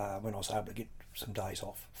when I was able to get some days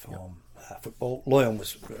off from football. Leon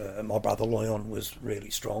was, my brother Leon was really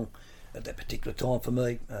strong at that particular time for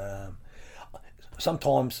me.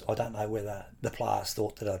 Sometimes I don't know whether the players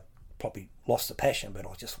thought that I'd probably lost the passion, but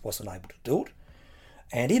I just wasn't able to do it.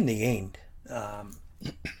 And in the end,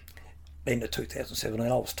 end of 2017,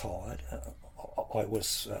 I was tired. I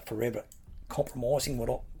was forever compromising what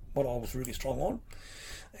I was really strong on.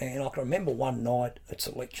 And I can remember one night at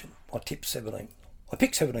selection, I picked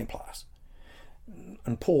 17 players.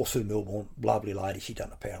 And poor Sue Milbourne, lovely lady, she'd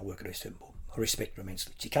done a power work at East Edinburgh. I respect her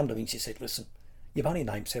immensely. She came to me and she said, "Listen, you've only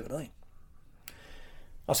named 17.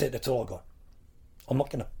 I said, "That's all I got. I'm not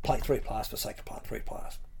going to play 3 players for the sake of playing 3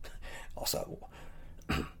 players." I said,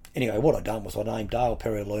 anyway, what I'd done was I named Dale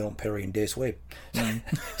Perry, Leon Perry and Des Webb.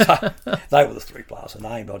 So they were the 3 players I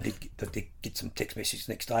named. I did get some text messages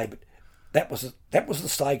the next day, but that was the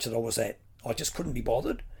stage that I was at. I just couldn't be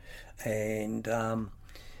bothered. And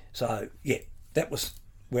so, yeah, that was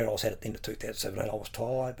where I was at the end of 2017. I was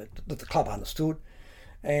tired, but the club understood.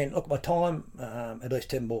 And look, my time at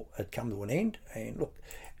East Edinburgh had come to an end. And look,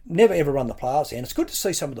 never ever run the players, and it's good to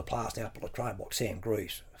see some of the players now up at Latrobe, like Sam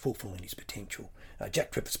Greaves, fulfilling his potential.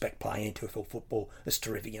 Jack Trippett's back playing NTFL football. It's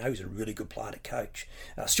terrific. You know, he's a really good player to coach.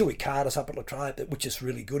 Stewie Carter's up at Latrobe, which is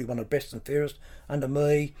really good. He won the best and fairest under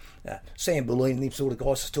me. Sam Boleyn and them sort of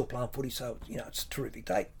guys are still playing footy, so you know it's terrific.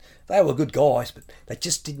 They were good guys, but they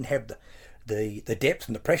just didn't have the depth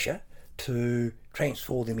and the pressure to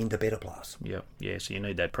transform them into better players. Yep. Yeah, so you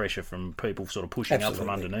need that pressure from people sort of pushing up from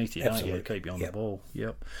underneath you, don't you, to keep you on the ball.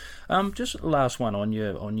 Yep. Just last one on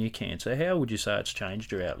your cancer. How would you say it's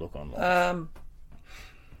changed your outlook on life?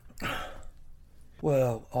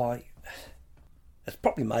 Well, it's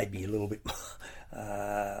probably made me a little bit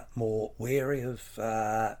more wary of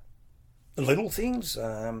the little things.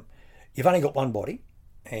 You've only got one body,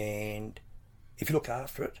 and if you look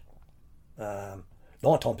after it, 9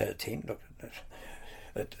 times out of 10, look,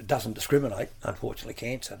 it doesn't discriminate, unfortunately,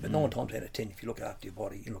 cancer, but 9 times out of 10, if you look after your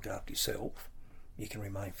body, you look after yourself, you can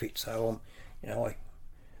remain fit. So I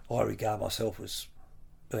regard myself as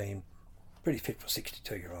being pretty fit for a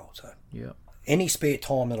 62-year-old. So any spare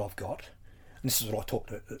time that I've got, and this is what I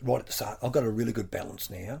talked right at the start, I've got a really good balance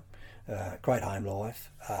now, great home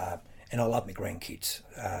life, and I love my grandkids.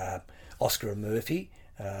 Oscar and Murphy,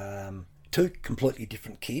 2 completely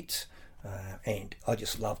different kids, and I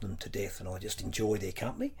just love them to death, and I just enjoy their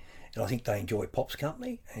company, and I think they enjoy Pop's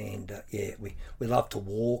company, and we love to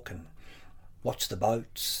walk and watch the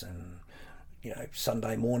boats, and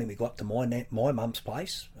Sunday morning we go up to my mum's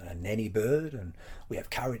place, Nanny Bird, and we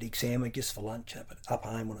have curried egg sandwiches for lunch up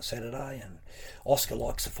home on a Saturday, and Oscar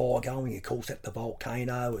likes the fire going, he calls that the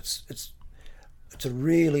volcano. It's a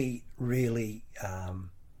really, really,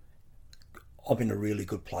 I'm in a really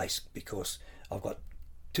good place because I've got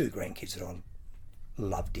 2 grandkids that I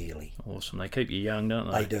love dearly. Awesome. They keep you young, don't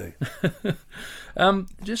they? They do.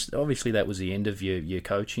 Just obviously that was the end of your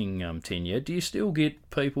coaching tenure. Do you still get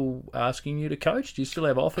people asking you to coach? Do you still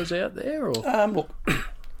have offers out there? Or? Look,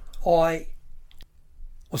 I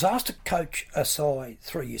was asked to coach a side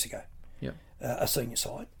 3 years ago, a senior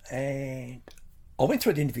side, and I went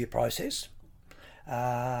through the interview process,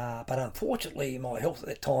 but unfortunately my health at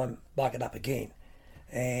that time buggered up again,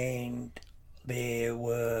 and there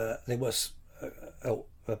was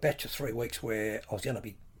a batch of 3 weeks where I was going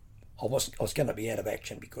to be out of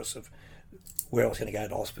action because of where I was going to go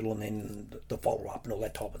to hospital and then the follow up and all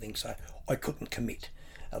that type of thing. So I couldn't commit.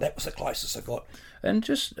 That was the closest I got. And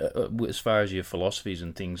just as far as your philosophies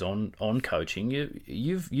and things on coaching,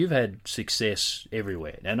 you've had success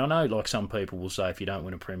everywhere. And I know, like some people will say, if you don't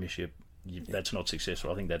win a premiership, that's not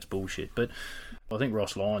successful. I think that's bullshit. But I think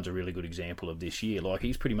Ross Lyon's a really good example of this year. Like,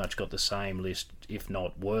 he's pretty much got the same list, if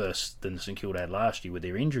not worse, than St Kilda had last year with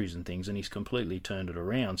their injuries and things, and he's completely turned it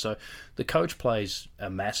around. So the coach plays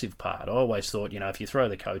a massive part. I always thought, if you throw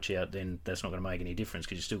the coach out, then that's not going to make any difference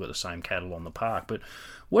because you've still got the same cattle on the park. But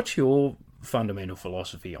what's your fundamental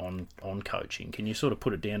philosophy on coaching? Can you sort of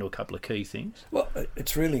put it down to a couple of key things? Well,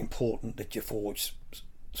 it's really important that you forge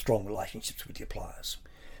strong relationships with your players.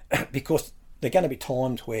 Because there are going to be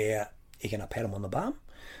times where you're going to pat them on the bum,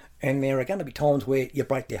 and there are going to be times where you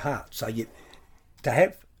break their heart. So to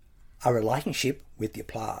have a relationship with your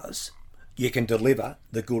players, you can deliver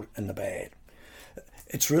the good and the bad.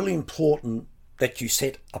 It's really important that you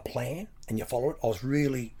set a plan and you follow it. I was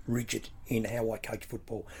really rigid in how I coach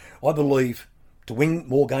football. I believe to win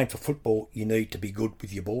more games for football, you need to be good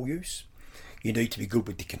with your ball use, you need to be good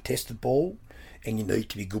with the contested ball, and you need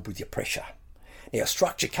to be good with your pressure. Now,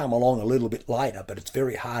 structure come along a little bit later, but it's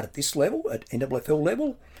very hard at this level, at NWFL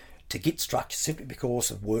level, to get structure simply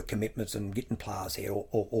because of work commitments and getting players here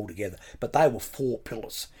all together. But they were 4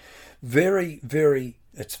 pillars.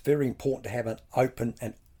 It's very important to have an open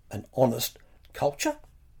and an honest culture,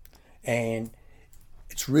 and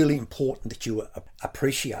it's really important that you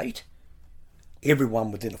appreciate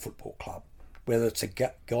everyone within a football club, whether it's a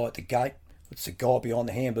guy at the gate, it's a guy behind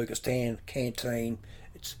the hamburger stand, canteen.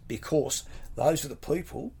 It's because those are the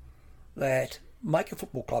people that make a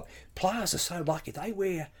football club. Players are so lucky.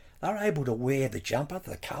 They're able to wear the jumper,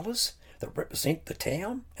 the colours that represent the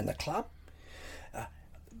town and the club.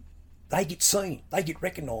 They get seen, they get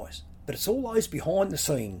recognised. But it's all those behind the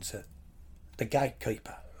scenes, the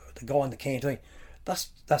gatekeeper, the guy in the canteen.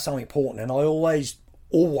 That's so important. And I always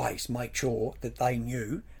make sure that they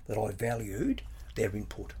knew that I valued their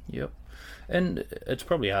input. Yep. And it's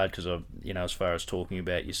probably hard because as far as talking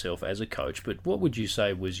about yourself as a coach, but what would you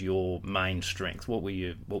say was your main strength? What were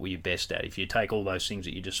you best at? If you take all those things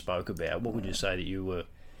that you just spoke about, what would you say that you were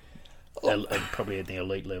probably at the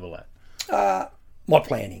elite level at? My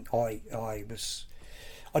planning. I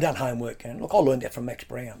done homework, and look, I learned that from Max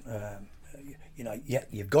Brown.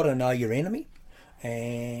 You've got to know your enemy,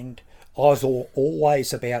 and I was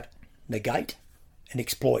always about negate and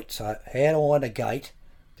exploit. So how do I negate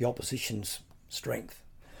the opposition's strength?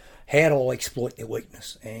 How do I exploit their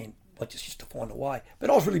weakness? And I just used to find a way. But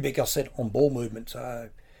I was really big, I said, on ball movement. So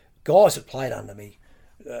guys that played under me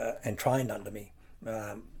and trained under me,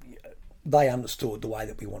 they understood the way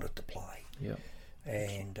that we wanted to play. Yeah.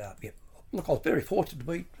 And look, I was very fortunate to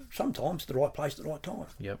be sometimes at the right place at the right time.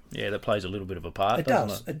 Yep. Yeah, that plays a little bit of a part, It doesn't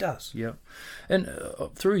does. it? It does. Yep. And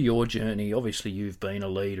through your journey, obviously you've been a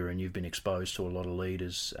leader and you've been exposed to a lot of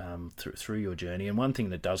leaders through your journey. And one thing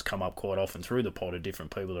that does come up quite often through the pod of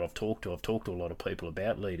different people that I've talked to a lot of people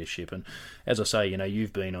about leadership. And as I say,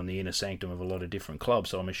 you've been on the inner sanctum of a lot of different clubs,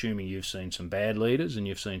 so I'm assuming you've seen some bad leaders and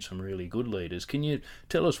you've seen some really good leaders. Can you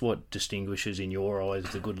tell us what distinguishes, in your eyes,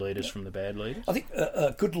 the good leaders from the bad leaders? I think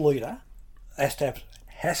a good leader has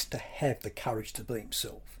to have the courage to be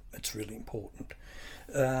himself. It's really important.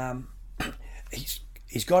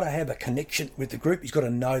 He's got to have a connection with the group. He's got to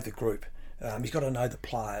know the group. He's got to know the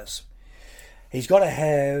players. He's got to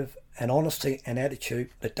have an honesty and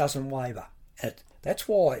attitude that doesn't waver. And that's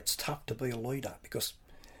why it's tough to be a leader, because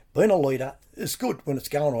being a leader is good when it's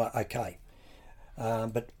going okay.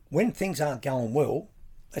 But when things aren't going well,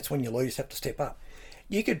 that's when your leaders have to step up.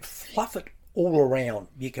 You could fluff it all around.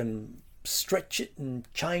 You can stretch it and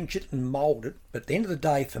change it and mould it. But at the end of the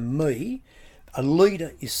day, for me, a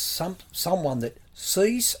leader is someone that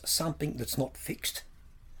sees something that's not fixed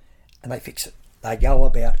and they fix it. They go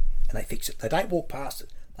about and they fix it. They don't walk past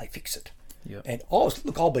it, they fix it. Yep. And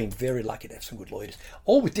I've been very lucky to have some good leaders,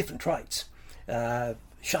 all with different traits.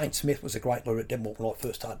 Shane Smith was a great leader at Devonport when I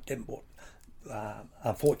first started Devonport.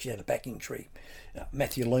 Unfortunately, he had a back injury.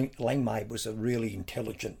 Matthew Langmaid was a really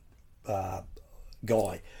intelligent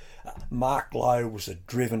guy. Mark Lowe was a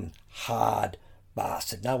driven, hard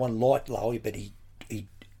bastard. No one liked Lowe, but he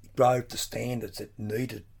drove the standards that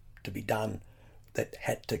needed to be done, that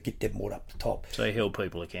had to get Devonport up the top. So he held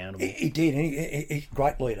people accountable. He did. He's a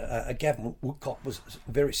great leader. Gavin Woodcock was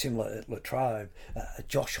very similar at Latrobe.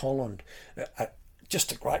 Josh Holland,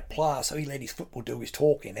 just a great player. So he let his football do his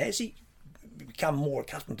talking. As he become more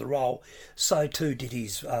accustomed to the role, so too did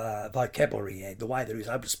his vocabulary, the way that he was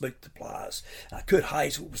able to speak to players. Kurt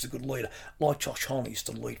Hazel was a good leader. Like Josh Holland used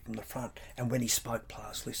to lead from the front, and when he spoke,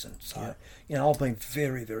 players listened. So, I've been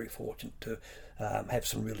very, very fortunate to have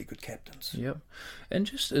some really good captains. Yep. And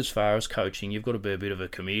just as far as coaching, you've got to be a bit of a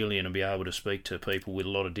chameleon and be able to speak to people with a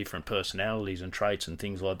lot of different personalities and traits and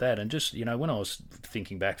things like that. And just, when I was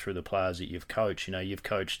thinking back through the players that you've coached, you've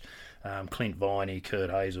coached Clint Viney, Kurt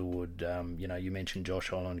Hazelwood, you mentioned Josh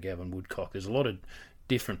Holland, Gavin Woodcock. There's a lot of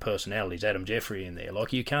different personalities, Adam Jeffrey in there.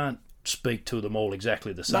 Like, you can't speak to them all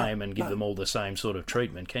exactly the same and give them all the same sort of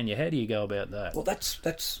treatment, can you? How do you go about that? Well,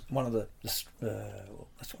 that's one of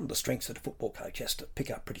the strengths that a football coach has to pick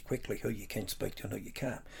up pretty quickly, who you can speak to and who you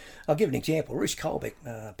can't. I'll give an example. Rhys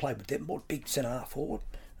Colbeck played with Devonport, big centre forward,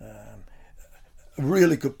 a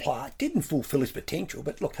really good player. Didn't fulfil his potential,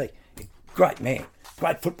 but look, great man,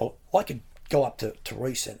 great football. I could go up to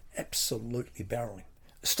Rhys and absolutely barrel him.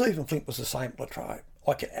 Stephen Flint was the same at Latrobe.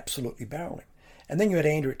 I could absolutely barrel him. And then you had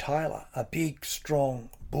Andrew Taylor, a big, strong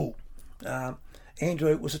bull.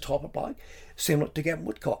 Andrew was a type of bloke similar to Gavin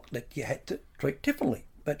Woodcock that you had to treat differently.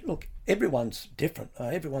 But look, everyone's different.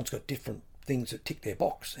 Everyone's got different things that tick their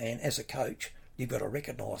box. And as a coach, you've got to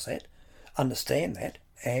recognise that, understand that,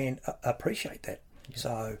 and appreciate that.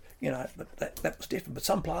 So, but that was different. But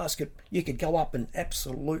some players you could go up and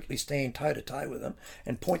absolutely stand toe-to-toe with them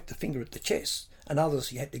and point the finger at the chest. And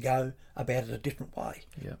others, you had to go about it a different way.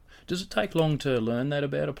 Yeah. Does it take long to learn that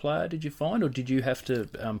about a player, did you find? Or did you have to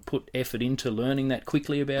put effort into learning that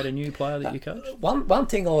quickly about a new player that you coach? One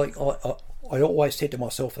thing I always said to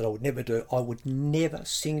myself that I would never do, I would never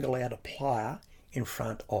single out a player in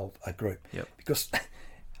front of a group. Yep. Because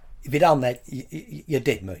if you've done that, you're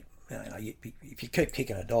dead meat. If you keep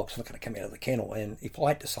kicking a dog, it's not going to come out of the kennel. And if I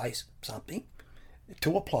had to say something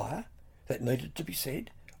to a player that needed to be said,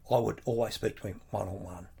 I would always speak to him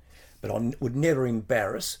one-on-one. But I would never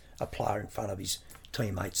embarrass a player in front of his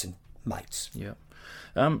teammates and mates. Yeah.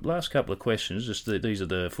 Last couple of questions. These are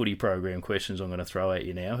the footy program questions I'm going to throw at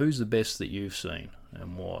you now. Who's the best that you've seen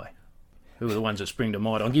and why? Who are the ones that spring to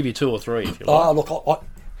mind? I'll give you 2 or 3 if you like.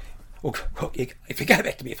 Look, if you go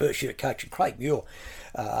back to my first year at coaching, Craig Muir,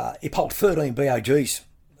 he polled 13 BOGs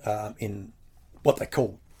in what they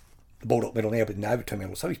call the Bulldog medal now, but an overturn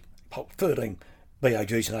medal. So he polled 13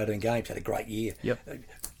 BOGs in 18 games, had a great year. Yep.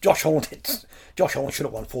 Josh Holland should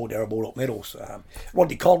have won 4 Darrell Bulldog medals.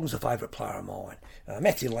 Rodney Collins, a favourite player of mine.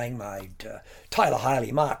 Matthew Langmaid, Taylor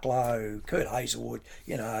Haley, Mark Lowe, Kurt Hazelwood.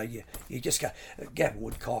 You just go. Gavin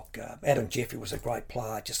Woodcock, Adam Jeffrey was a great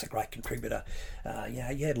player, just a great contributor. You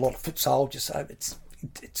had a lot of foot soldiers. So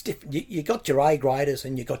it's different. You got your A graders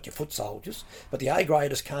and you got your foot soldiers, but the A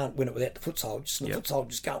graders can't win it without the foot soldiers, and the foot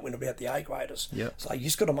soldiers can't win it without the A graders. Yep. So you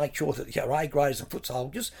just got to make sure that your A graders and foot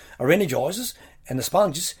soldiers are energisers, and the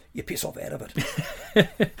sponges you piss off out of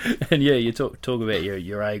it. And yeah, you talk about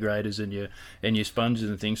your A graders and your sponges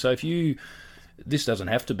and things. So this doesn't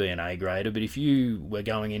have to be an A grader, but if you were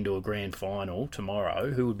going into a grand final tomorrow,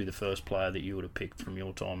 who would be the first player that you would have picked from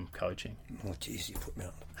your time coaching? Oh, geez, you put me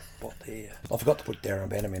on the spot there. I forgot to put Darren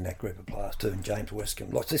Benham in that group of players too, and James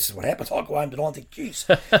Westcombe. Like, this is what happens. I go home tonight and think, geez.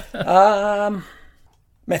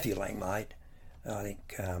 Matthew Langmaid, I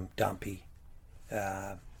think Dumpy,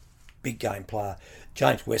 big game player.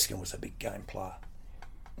 James Westcombe was a big game player.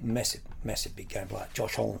 Massive big game player.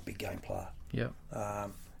 Josh Holland, big game player. Yeah.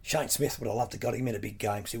 Shane Smith would have loved to got him in a big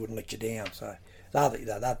game because he wouldn't let you down. So they're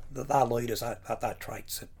leaders, they're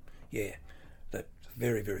traits that, they're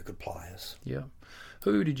very, very good players. Yeah.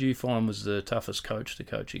 Who did you find was the toughest coach to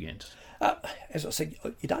coach against? As I said,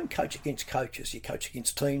 you don't coach against coaches, you coach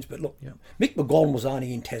against teams. But look, Mick McGon was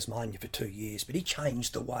only in Tasmania for 2 years, but he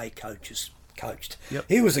changed the way coaches coached. Yep.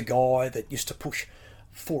 He was a guy that used to push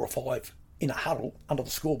 4 or 5 in a huddle under the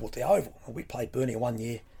scoreboard, the oval. We played Burnie one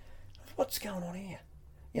year. What's going on here?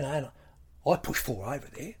 And I pushed 4 over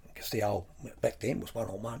there because the old, back then was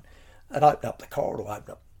 1-on-1. I'd open up the corridor,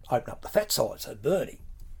 open up the fat side. So Burnie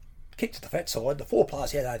kicked to the fat side. The 4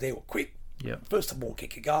 players he had over there were quick. Yep. First of all,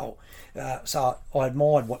 kick a goal. So I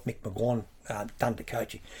admired what Mick McGon done to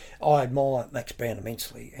coaching. I admire Max Brown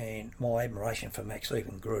immensely, and my admiration for Max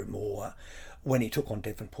even grew more when he took on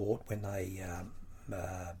Devonport when they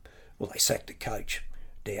sacked the coach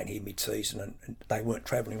down here mid-season, and they weren't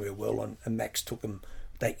travelling very well, and Max took them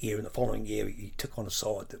that year, and the following year he took on a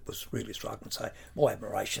side that was really struggling. So my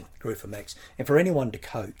admiration grew for Max. And for anyone to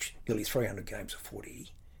coach nearly 300 games of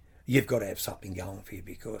footy, you've got to have something going for you,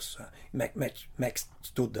 because Max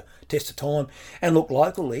stood the test of time. And look,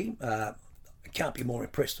 locally, I can't be more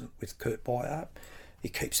impressed with Kurt Byard. He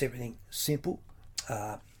keeps everything simple.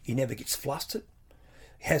 He never gets flustered.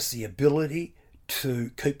 He has the ability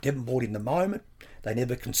to keep Devonport in the moment. They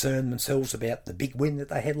never concern themselves about the big win that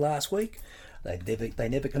they had last week. They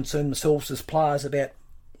never concern themselves as players about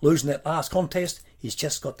losing that last contest. He's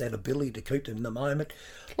just got that ability to keep them in the moment.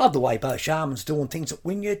 Love the way Bo Sharman's doing things at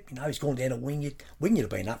Wynyard. He's gone down to Wynyard. Wynyard have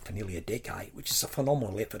been up for nearly a decade, which is a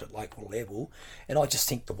phenomenal effort at local level. And I just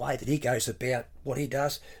think the way that he goes about what he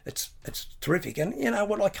does, it's terrific. And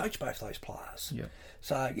I coach both those players. Yeah.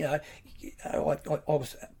 So, I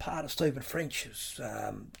was part of Stephen French's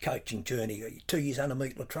coaching journey, 2 years under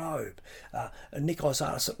Meet Latrobe. And Nick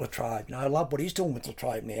Ozaris at Latrobe. I love what he's doing with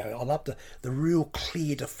Latrobe now. I love the real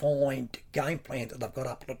clear, defined game plan that they've got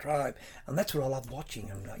up at Latrobe. And that's what I love watching.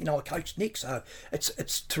 And, I coached Nick, so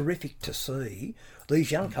it's terrific to see these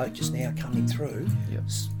young coaches now coming through,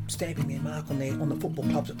 stamping their mark on the football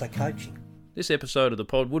clubs that they're coaching. This episode of the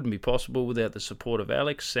pod wouldn't be possible without the support of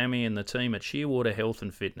Alex, Sammy and the team at Shearwater Health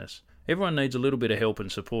and Fitness. Everyone needs a little bit of help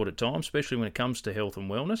and support at times, especially when it comes to health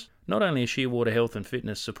and wellness. Not only is Shearwater Health and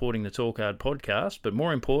Fitness supporting the Talk Hard podcast, but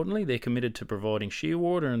more importantly, they're committed to providing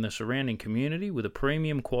Shearwater and the surrounding community with a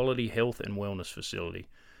premium quality health and wellness facility.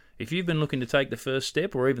 If you've been looking to take the first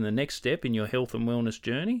step or even the next step in your health and wellness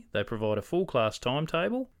journey, they provide a full class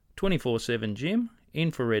timetable, 24/7 gym,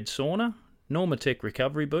 infrared sauna, Normatec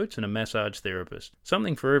recovery boots and a massage therapist.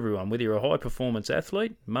 Something for everyone, whether you're a high-performance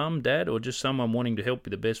athlete, mum, dad, or just someone wanting to help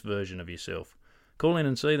be the best version of yourself. Call in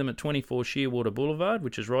and see them at 24 Shearwater Boulevard,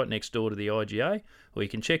 which is right next door to the IGA, or you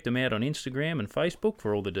can check them out on Instagram and Facebook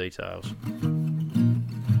for all the details.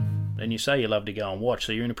 And you say you love to go and watch,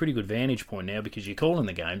 so you're in a pretty good vantage point now because you're calling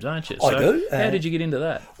the games, aren't you? I do. How did you get into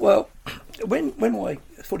that? Well, when my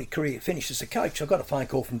footy career finished as a coach, I got a phone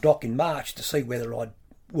call from Doc in March to see whether I'd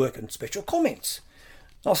work in special comments.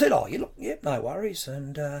 I said, no worries.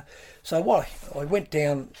 And so I went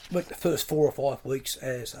down, worked the first 4 or 5 weeks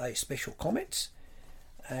as a special comments.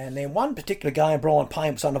 And then one particular game, Brian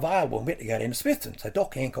Payne was unavailable and we had to go down to Smithton. So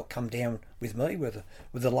Doc Hancock come down with me with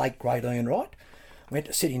the late great Ian Wright. We had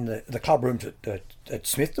to sit in the club rooms at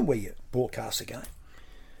Smithton where you broadcast the game.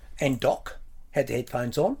 And Doc had the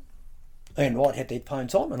headphones on. Ian Wright had the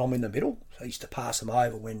headphones on and I'm in the middle. So I used to pass them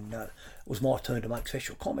over when it was my turn to make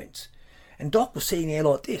special comments. And Doc was sitting there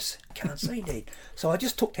like this. Can't see Ned. So I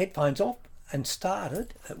just took the headphones off and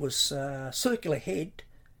started. It was Circular Head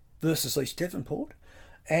versus East Devonport.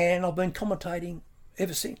 And I've been commentating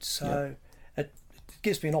ever since. So it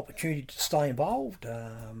gives me an opportunity to stay involved,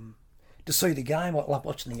 to see the game. I love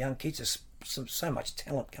watching the young kids. There's so much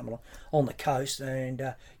talent coming on the coast.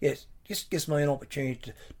 And it just gives me an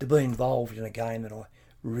opportunity to be involved in a game that I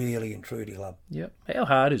really and truly love. Yep. How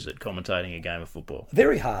hard is it commentating a game of football?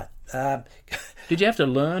 Very hard. Did you have to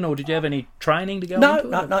learn, or did you have any training to go No,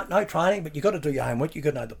 into it? no training, but you've got to do your homework. You've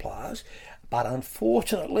got to know the players. But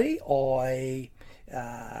unfortunately, I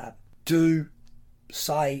do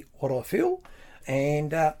say what I feel,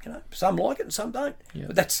 and some like it and some don't. Yep.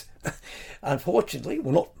 But that's unfortunately,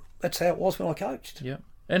 that's how it was when I coached. Yeah.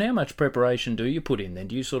 And how much preparation do you put in then?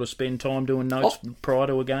 Do you sort of spend time doing notes prior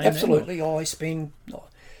to a game? Absolutely. Then, I spend,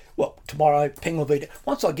 tomorrow, Penguin v.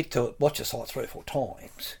 Once I get to watch a site 3 or 4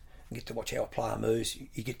 times, you get to watch how a player moves,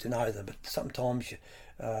 you get to know them, but sometimes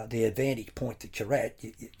the advantage point that you're at,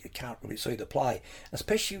 you can't really see the play.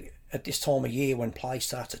 Especially at this time of year when play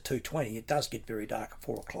starts at 2:20, it does get very dark at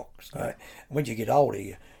 4 o'clock. So when you get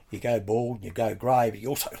older, you go bald, you go grey, but you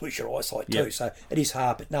also lose your eyesight too. Yep. So it is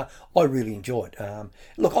hard, but no, I really enjoy it.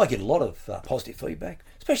 Look, I get a lot of positive feedback,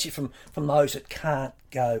 especially from those that can't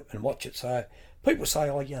go and watch it. So people say,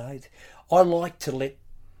 I like to let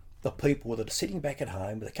the people that are sitting back at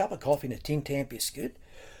home with a cup of coffee and a Tin Tam biscuit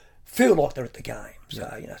feel like they're at the game. So,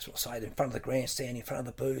 that's what I say, in front of the grandstand, in front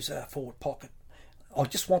of the boozer, forward pocket. I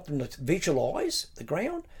just want them to visualise the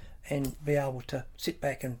ground and be able to sit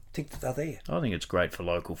back and think that they're there. I think it's great for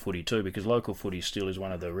local footy too, because local footy still is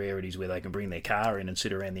one of the rarities where they can bring their car in and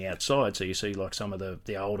sit around the outside. So you see like some of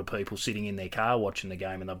the older people sitting in their car watching the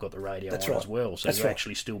game, and they've got the radio on as well. So you're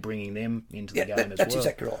actually still bringing them into the game as well. That's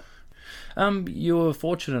exactly right. You were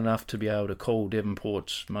fortunate enough to be able to call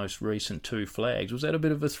Devonport's most recent 2 flags. Was that a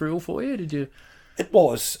bit of a thrill for you? Did you? It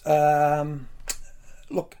was.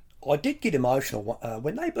 Look, I did get emotional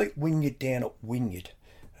when they beat Wynyard down at Wynyard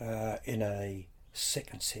in a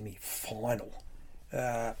second semi-final.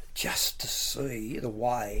 Just to see the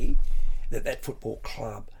way that football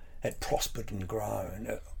club had prospered and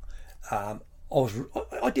grown. I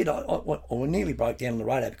nearly broke down on the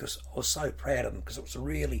radio because I was so proud of them, because it was a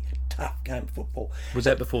really tough game of football. Was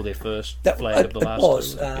that before their first flag of the last?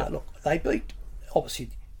 It was. Look, they beat,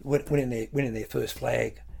 obviously, winning their first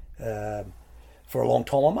flag for a long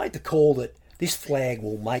time. I made the call that this flag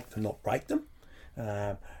will make them, not break them.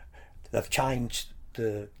 They've changed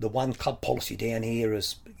the one club policy down here,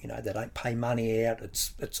 as they don't pay money out.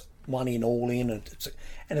 It's money and all in, and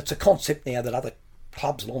it's a concept now that other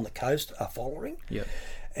clubs along the coast are following. Yep.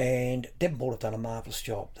 And Devonport have done a marvellous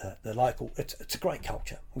job. The local, it's a great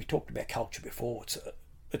culture. We talked about culture before.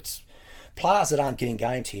 It's players that aren't getting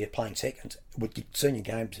games here, playing seconds, would get senior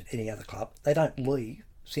games at any other club. They don't leave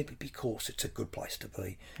simply because it's a good place to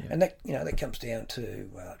be. Yep. And that comes down to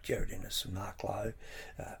Jared Ennis and Mark Lowe,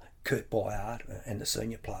 Kurt Byard, and the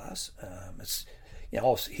senior players. I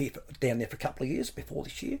was here down there for a couple of years before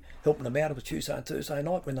this year, helping them out on a Tuesday and Thursday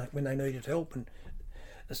night when they needed help, and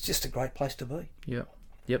it's just a great place to be.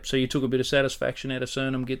 Yep. So you took a bit of satisfaction out of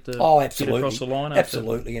seeing them get absolutely, across the line.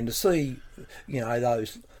 Absolutely, and to see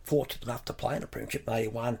those fortunate enough to play in a premiership, they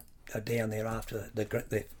won down there after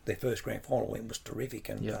their first grand final win was terrific,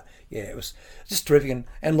 and it was just terrific.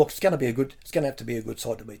 And look, it's going to have to be a good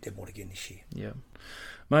side to beat Devonport again this year. Yeah.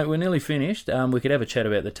 Mate, we're nearly finished. We could have a chat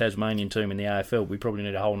about the Tasmanian team in the AFL. We probably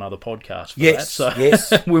need a whole other podcast for that.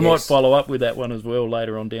 So we might follow up with that one as well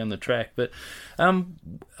later on down the track. But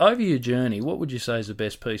over your journey, what would you say is the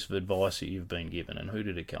best piece of advice that you've been given, and who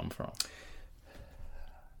did it come from?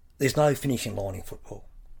 There's no finishing line in football.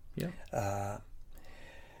 Yeah.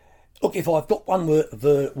 Look, if I've got one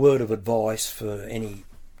word of advice for any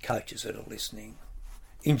coaches that are listening,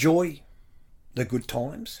 enjoy the good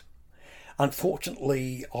times.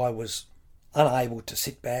 Unfortunately, I was unable to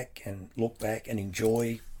sit back and look back and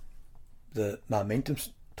enjoy the momentum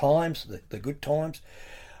times, the good times.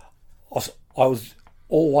 I was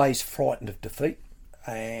always frightened of defeat,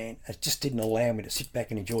 and it just didn't allow me to sit back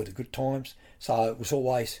and enjoy the good times. So it was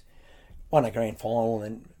always won a grand final,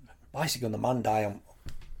 and basically on the Monday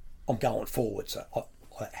I'm going forward. So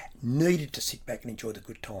I needed to sit back and enjoy the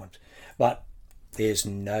good times. But there's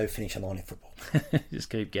no finishing line in football. Just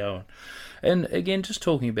keep going. And again, just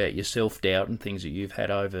talking about your self-doubt and things that you've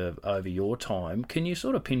had over your time, can you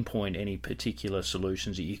sort of pinpoint any particular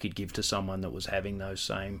solutions that you could give to someone that was having those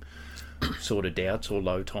same sort of doubts or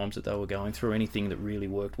low times that they were going through? Anything that really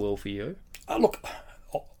worked well for you? Look,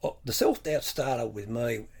 the self-doubt started with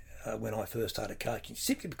me when I first started coaching,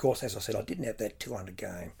 simply because, as I said, I didn't have that 200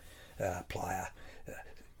 game player,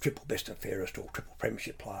 triple best and fairest or triple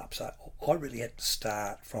premiership player. So I really had to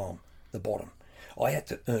start from the bottom. I had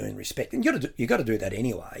to earn respect, and you got to do that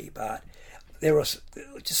anyway. But there were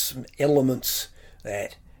just some elements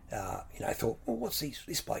that I thought, well, what's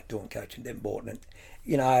this bloke doing coaching Devonport? And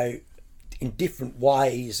in different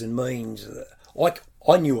ways and means,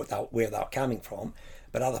 I knew where they were coming from,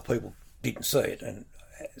 but other people didn't see it.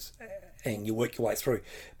 and you work your way through.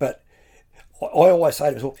 But I always say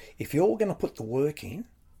to myself, if you're going to put the work in,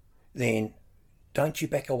 then don't you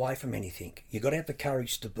back away from anything. You've got to have the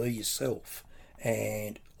courage to be yourself.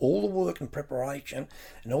 And all the work and preparation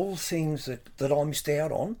and all the things that I missed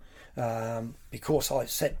out on because I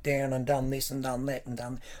sat down and done this and done that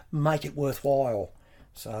and make it worthwhile.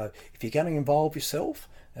 So if you're going to involve yourself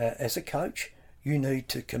as a coach, you need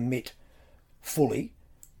to commit fully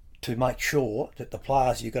to make sure that the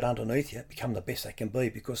players you've got underneath you become the best they can be,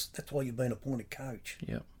 because that's why you've been appointed coach.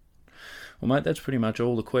 Yeah. Well, mate, that's pretty much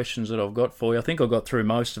all the questions that I've got for you. I think I got through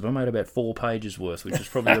most of them. I had about 4 pages worth, which is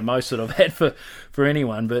probably the most that I've had for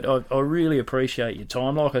anyone. But I really appreciate your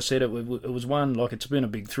time. Like I said, it was one, like it's been a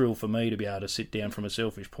big thrill for me to be able to sit down from a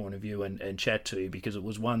selfish point of view and chat to you, because it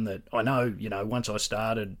was one that I know, once I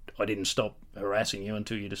started, I didn't stop harassing you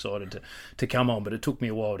until you decided to come on. But it took me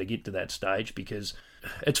a while to get to that stage, because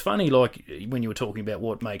it's funny, like when you were talking about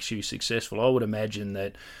what makes you successful, I would imagine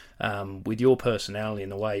that with your personality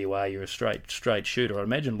and the way you are, you're a straight shooter. I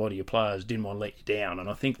imagine a lot of your players didn't want to let you down, and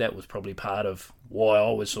I think that was probably part of why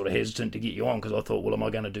I was sort of hesitant to get you on, because I thought, well, am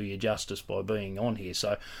I going to do you justice by being on here?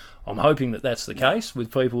 So I'm hoping that that's the case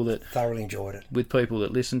with people that thoroughly enjoyed it, with people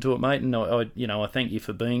that listen to it, mate. And I thank you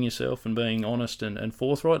for being yourself and being honest and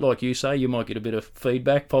forthright. Like you say, you might get a bit of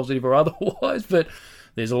feedback, positive or otherwise, but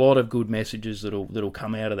there's a lot of good messages that'll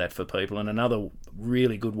come out of that for people. And another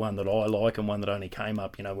really good one that I like, and one that only came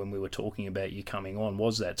up, when we were talking about you coming on,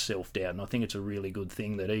 was that self-doubt. And I think it's a really good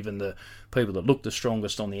thing that even the people that look the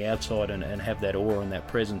strongest on the outside and have that aura and that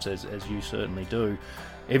presence, as you certainly do,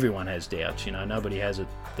 everyone has doubts. Nobody has it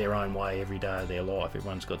their own way every day of their life.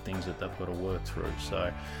 Everyone's got things that they've got to work through.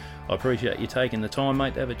 So I appreciate you taking the time,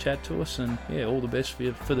 mate, to have a chat to us, and all the best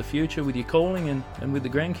for the future with your calling and with the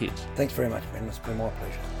grandkids. Thanks very much, Ben. It's been my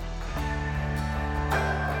pleasure.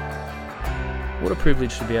 What a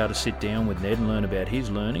privilege to be able to sit down with Ned and learn about his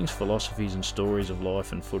learnings, philosophies and stories of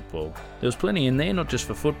life and football. There was plenty in there, not just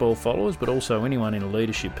for football followers, but also anyone in a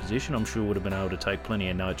leadership position I'm sure would have been able to take plenty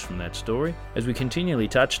of notes from that story. As we continually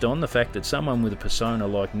touched on, the fact that someone with a persona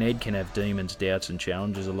like Ned can have demons, doubts and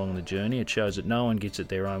challenges along the journey, it shows that no one gets it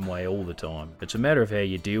their own way all the time. It's a matter of how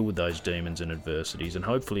you deal with those demons and adversities, and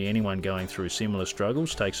hopefully anyone going through similar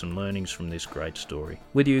struggles takes some learnings from this great story.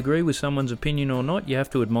 Whether you agree with someone's opinion or not, you have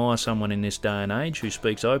to admire someone in this day and age who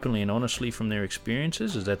speaks openly and honestly from their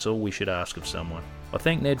experiences, as that's all we should ask of someone. I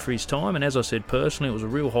thank Ned for his time, and as I said personally, it was a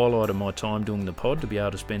real highlight of my time doing the pod to be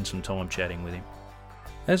able to spend some time chatting with him.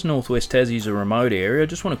 As Northwest Tassie is a remote area, I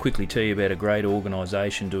just want to quickly tell you about a great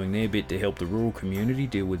organisation doing their bit to help the rural community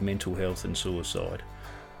deal with mental health and suicide.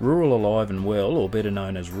 Rural Alive and Well, or better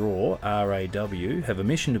known as RAW, R-A-W, have a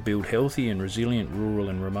mission to build healthy and resilient rural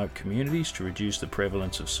and remote communities to reduce the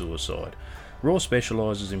prevalence of suicide. RAW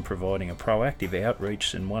specialises in providing a proactive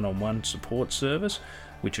outreach and one-on-one support service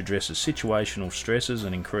which addresses situational stresses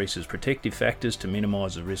and increases protective factors to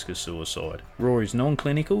minimise the risk of suicide. RAW is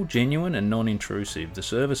non-clinical, genuine and non-intrusive. The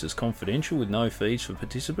service is confidential with no fees for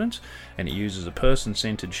participants, and it uses a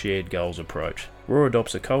person-centred shared goals approach. RAW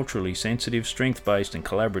adopts a culturally sensitive, strength-based and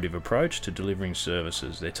collaborative approach to delivering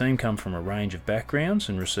services. Their team come from a range of backgrounds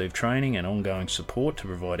and receive training and ongoing support to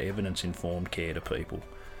provide evidence-informed care to people.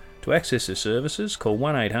 To access their services, call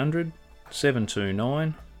 1800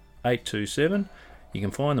 729 827. You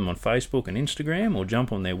can find them on Facebook and Instagram, or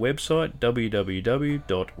jump on their website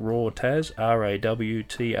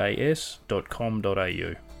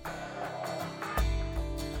www.rawtas.com.au.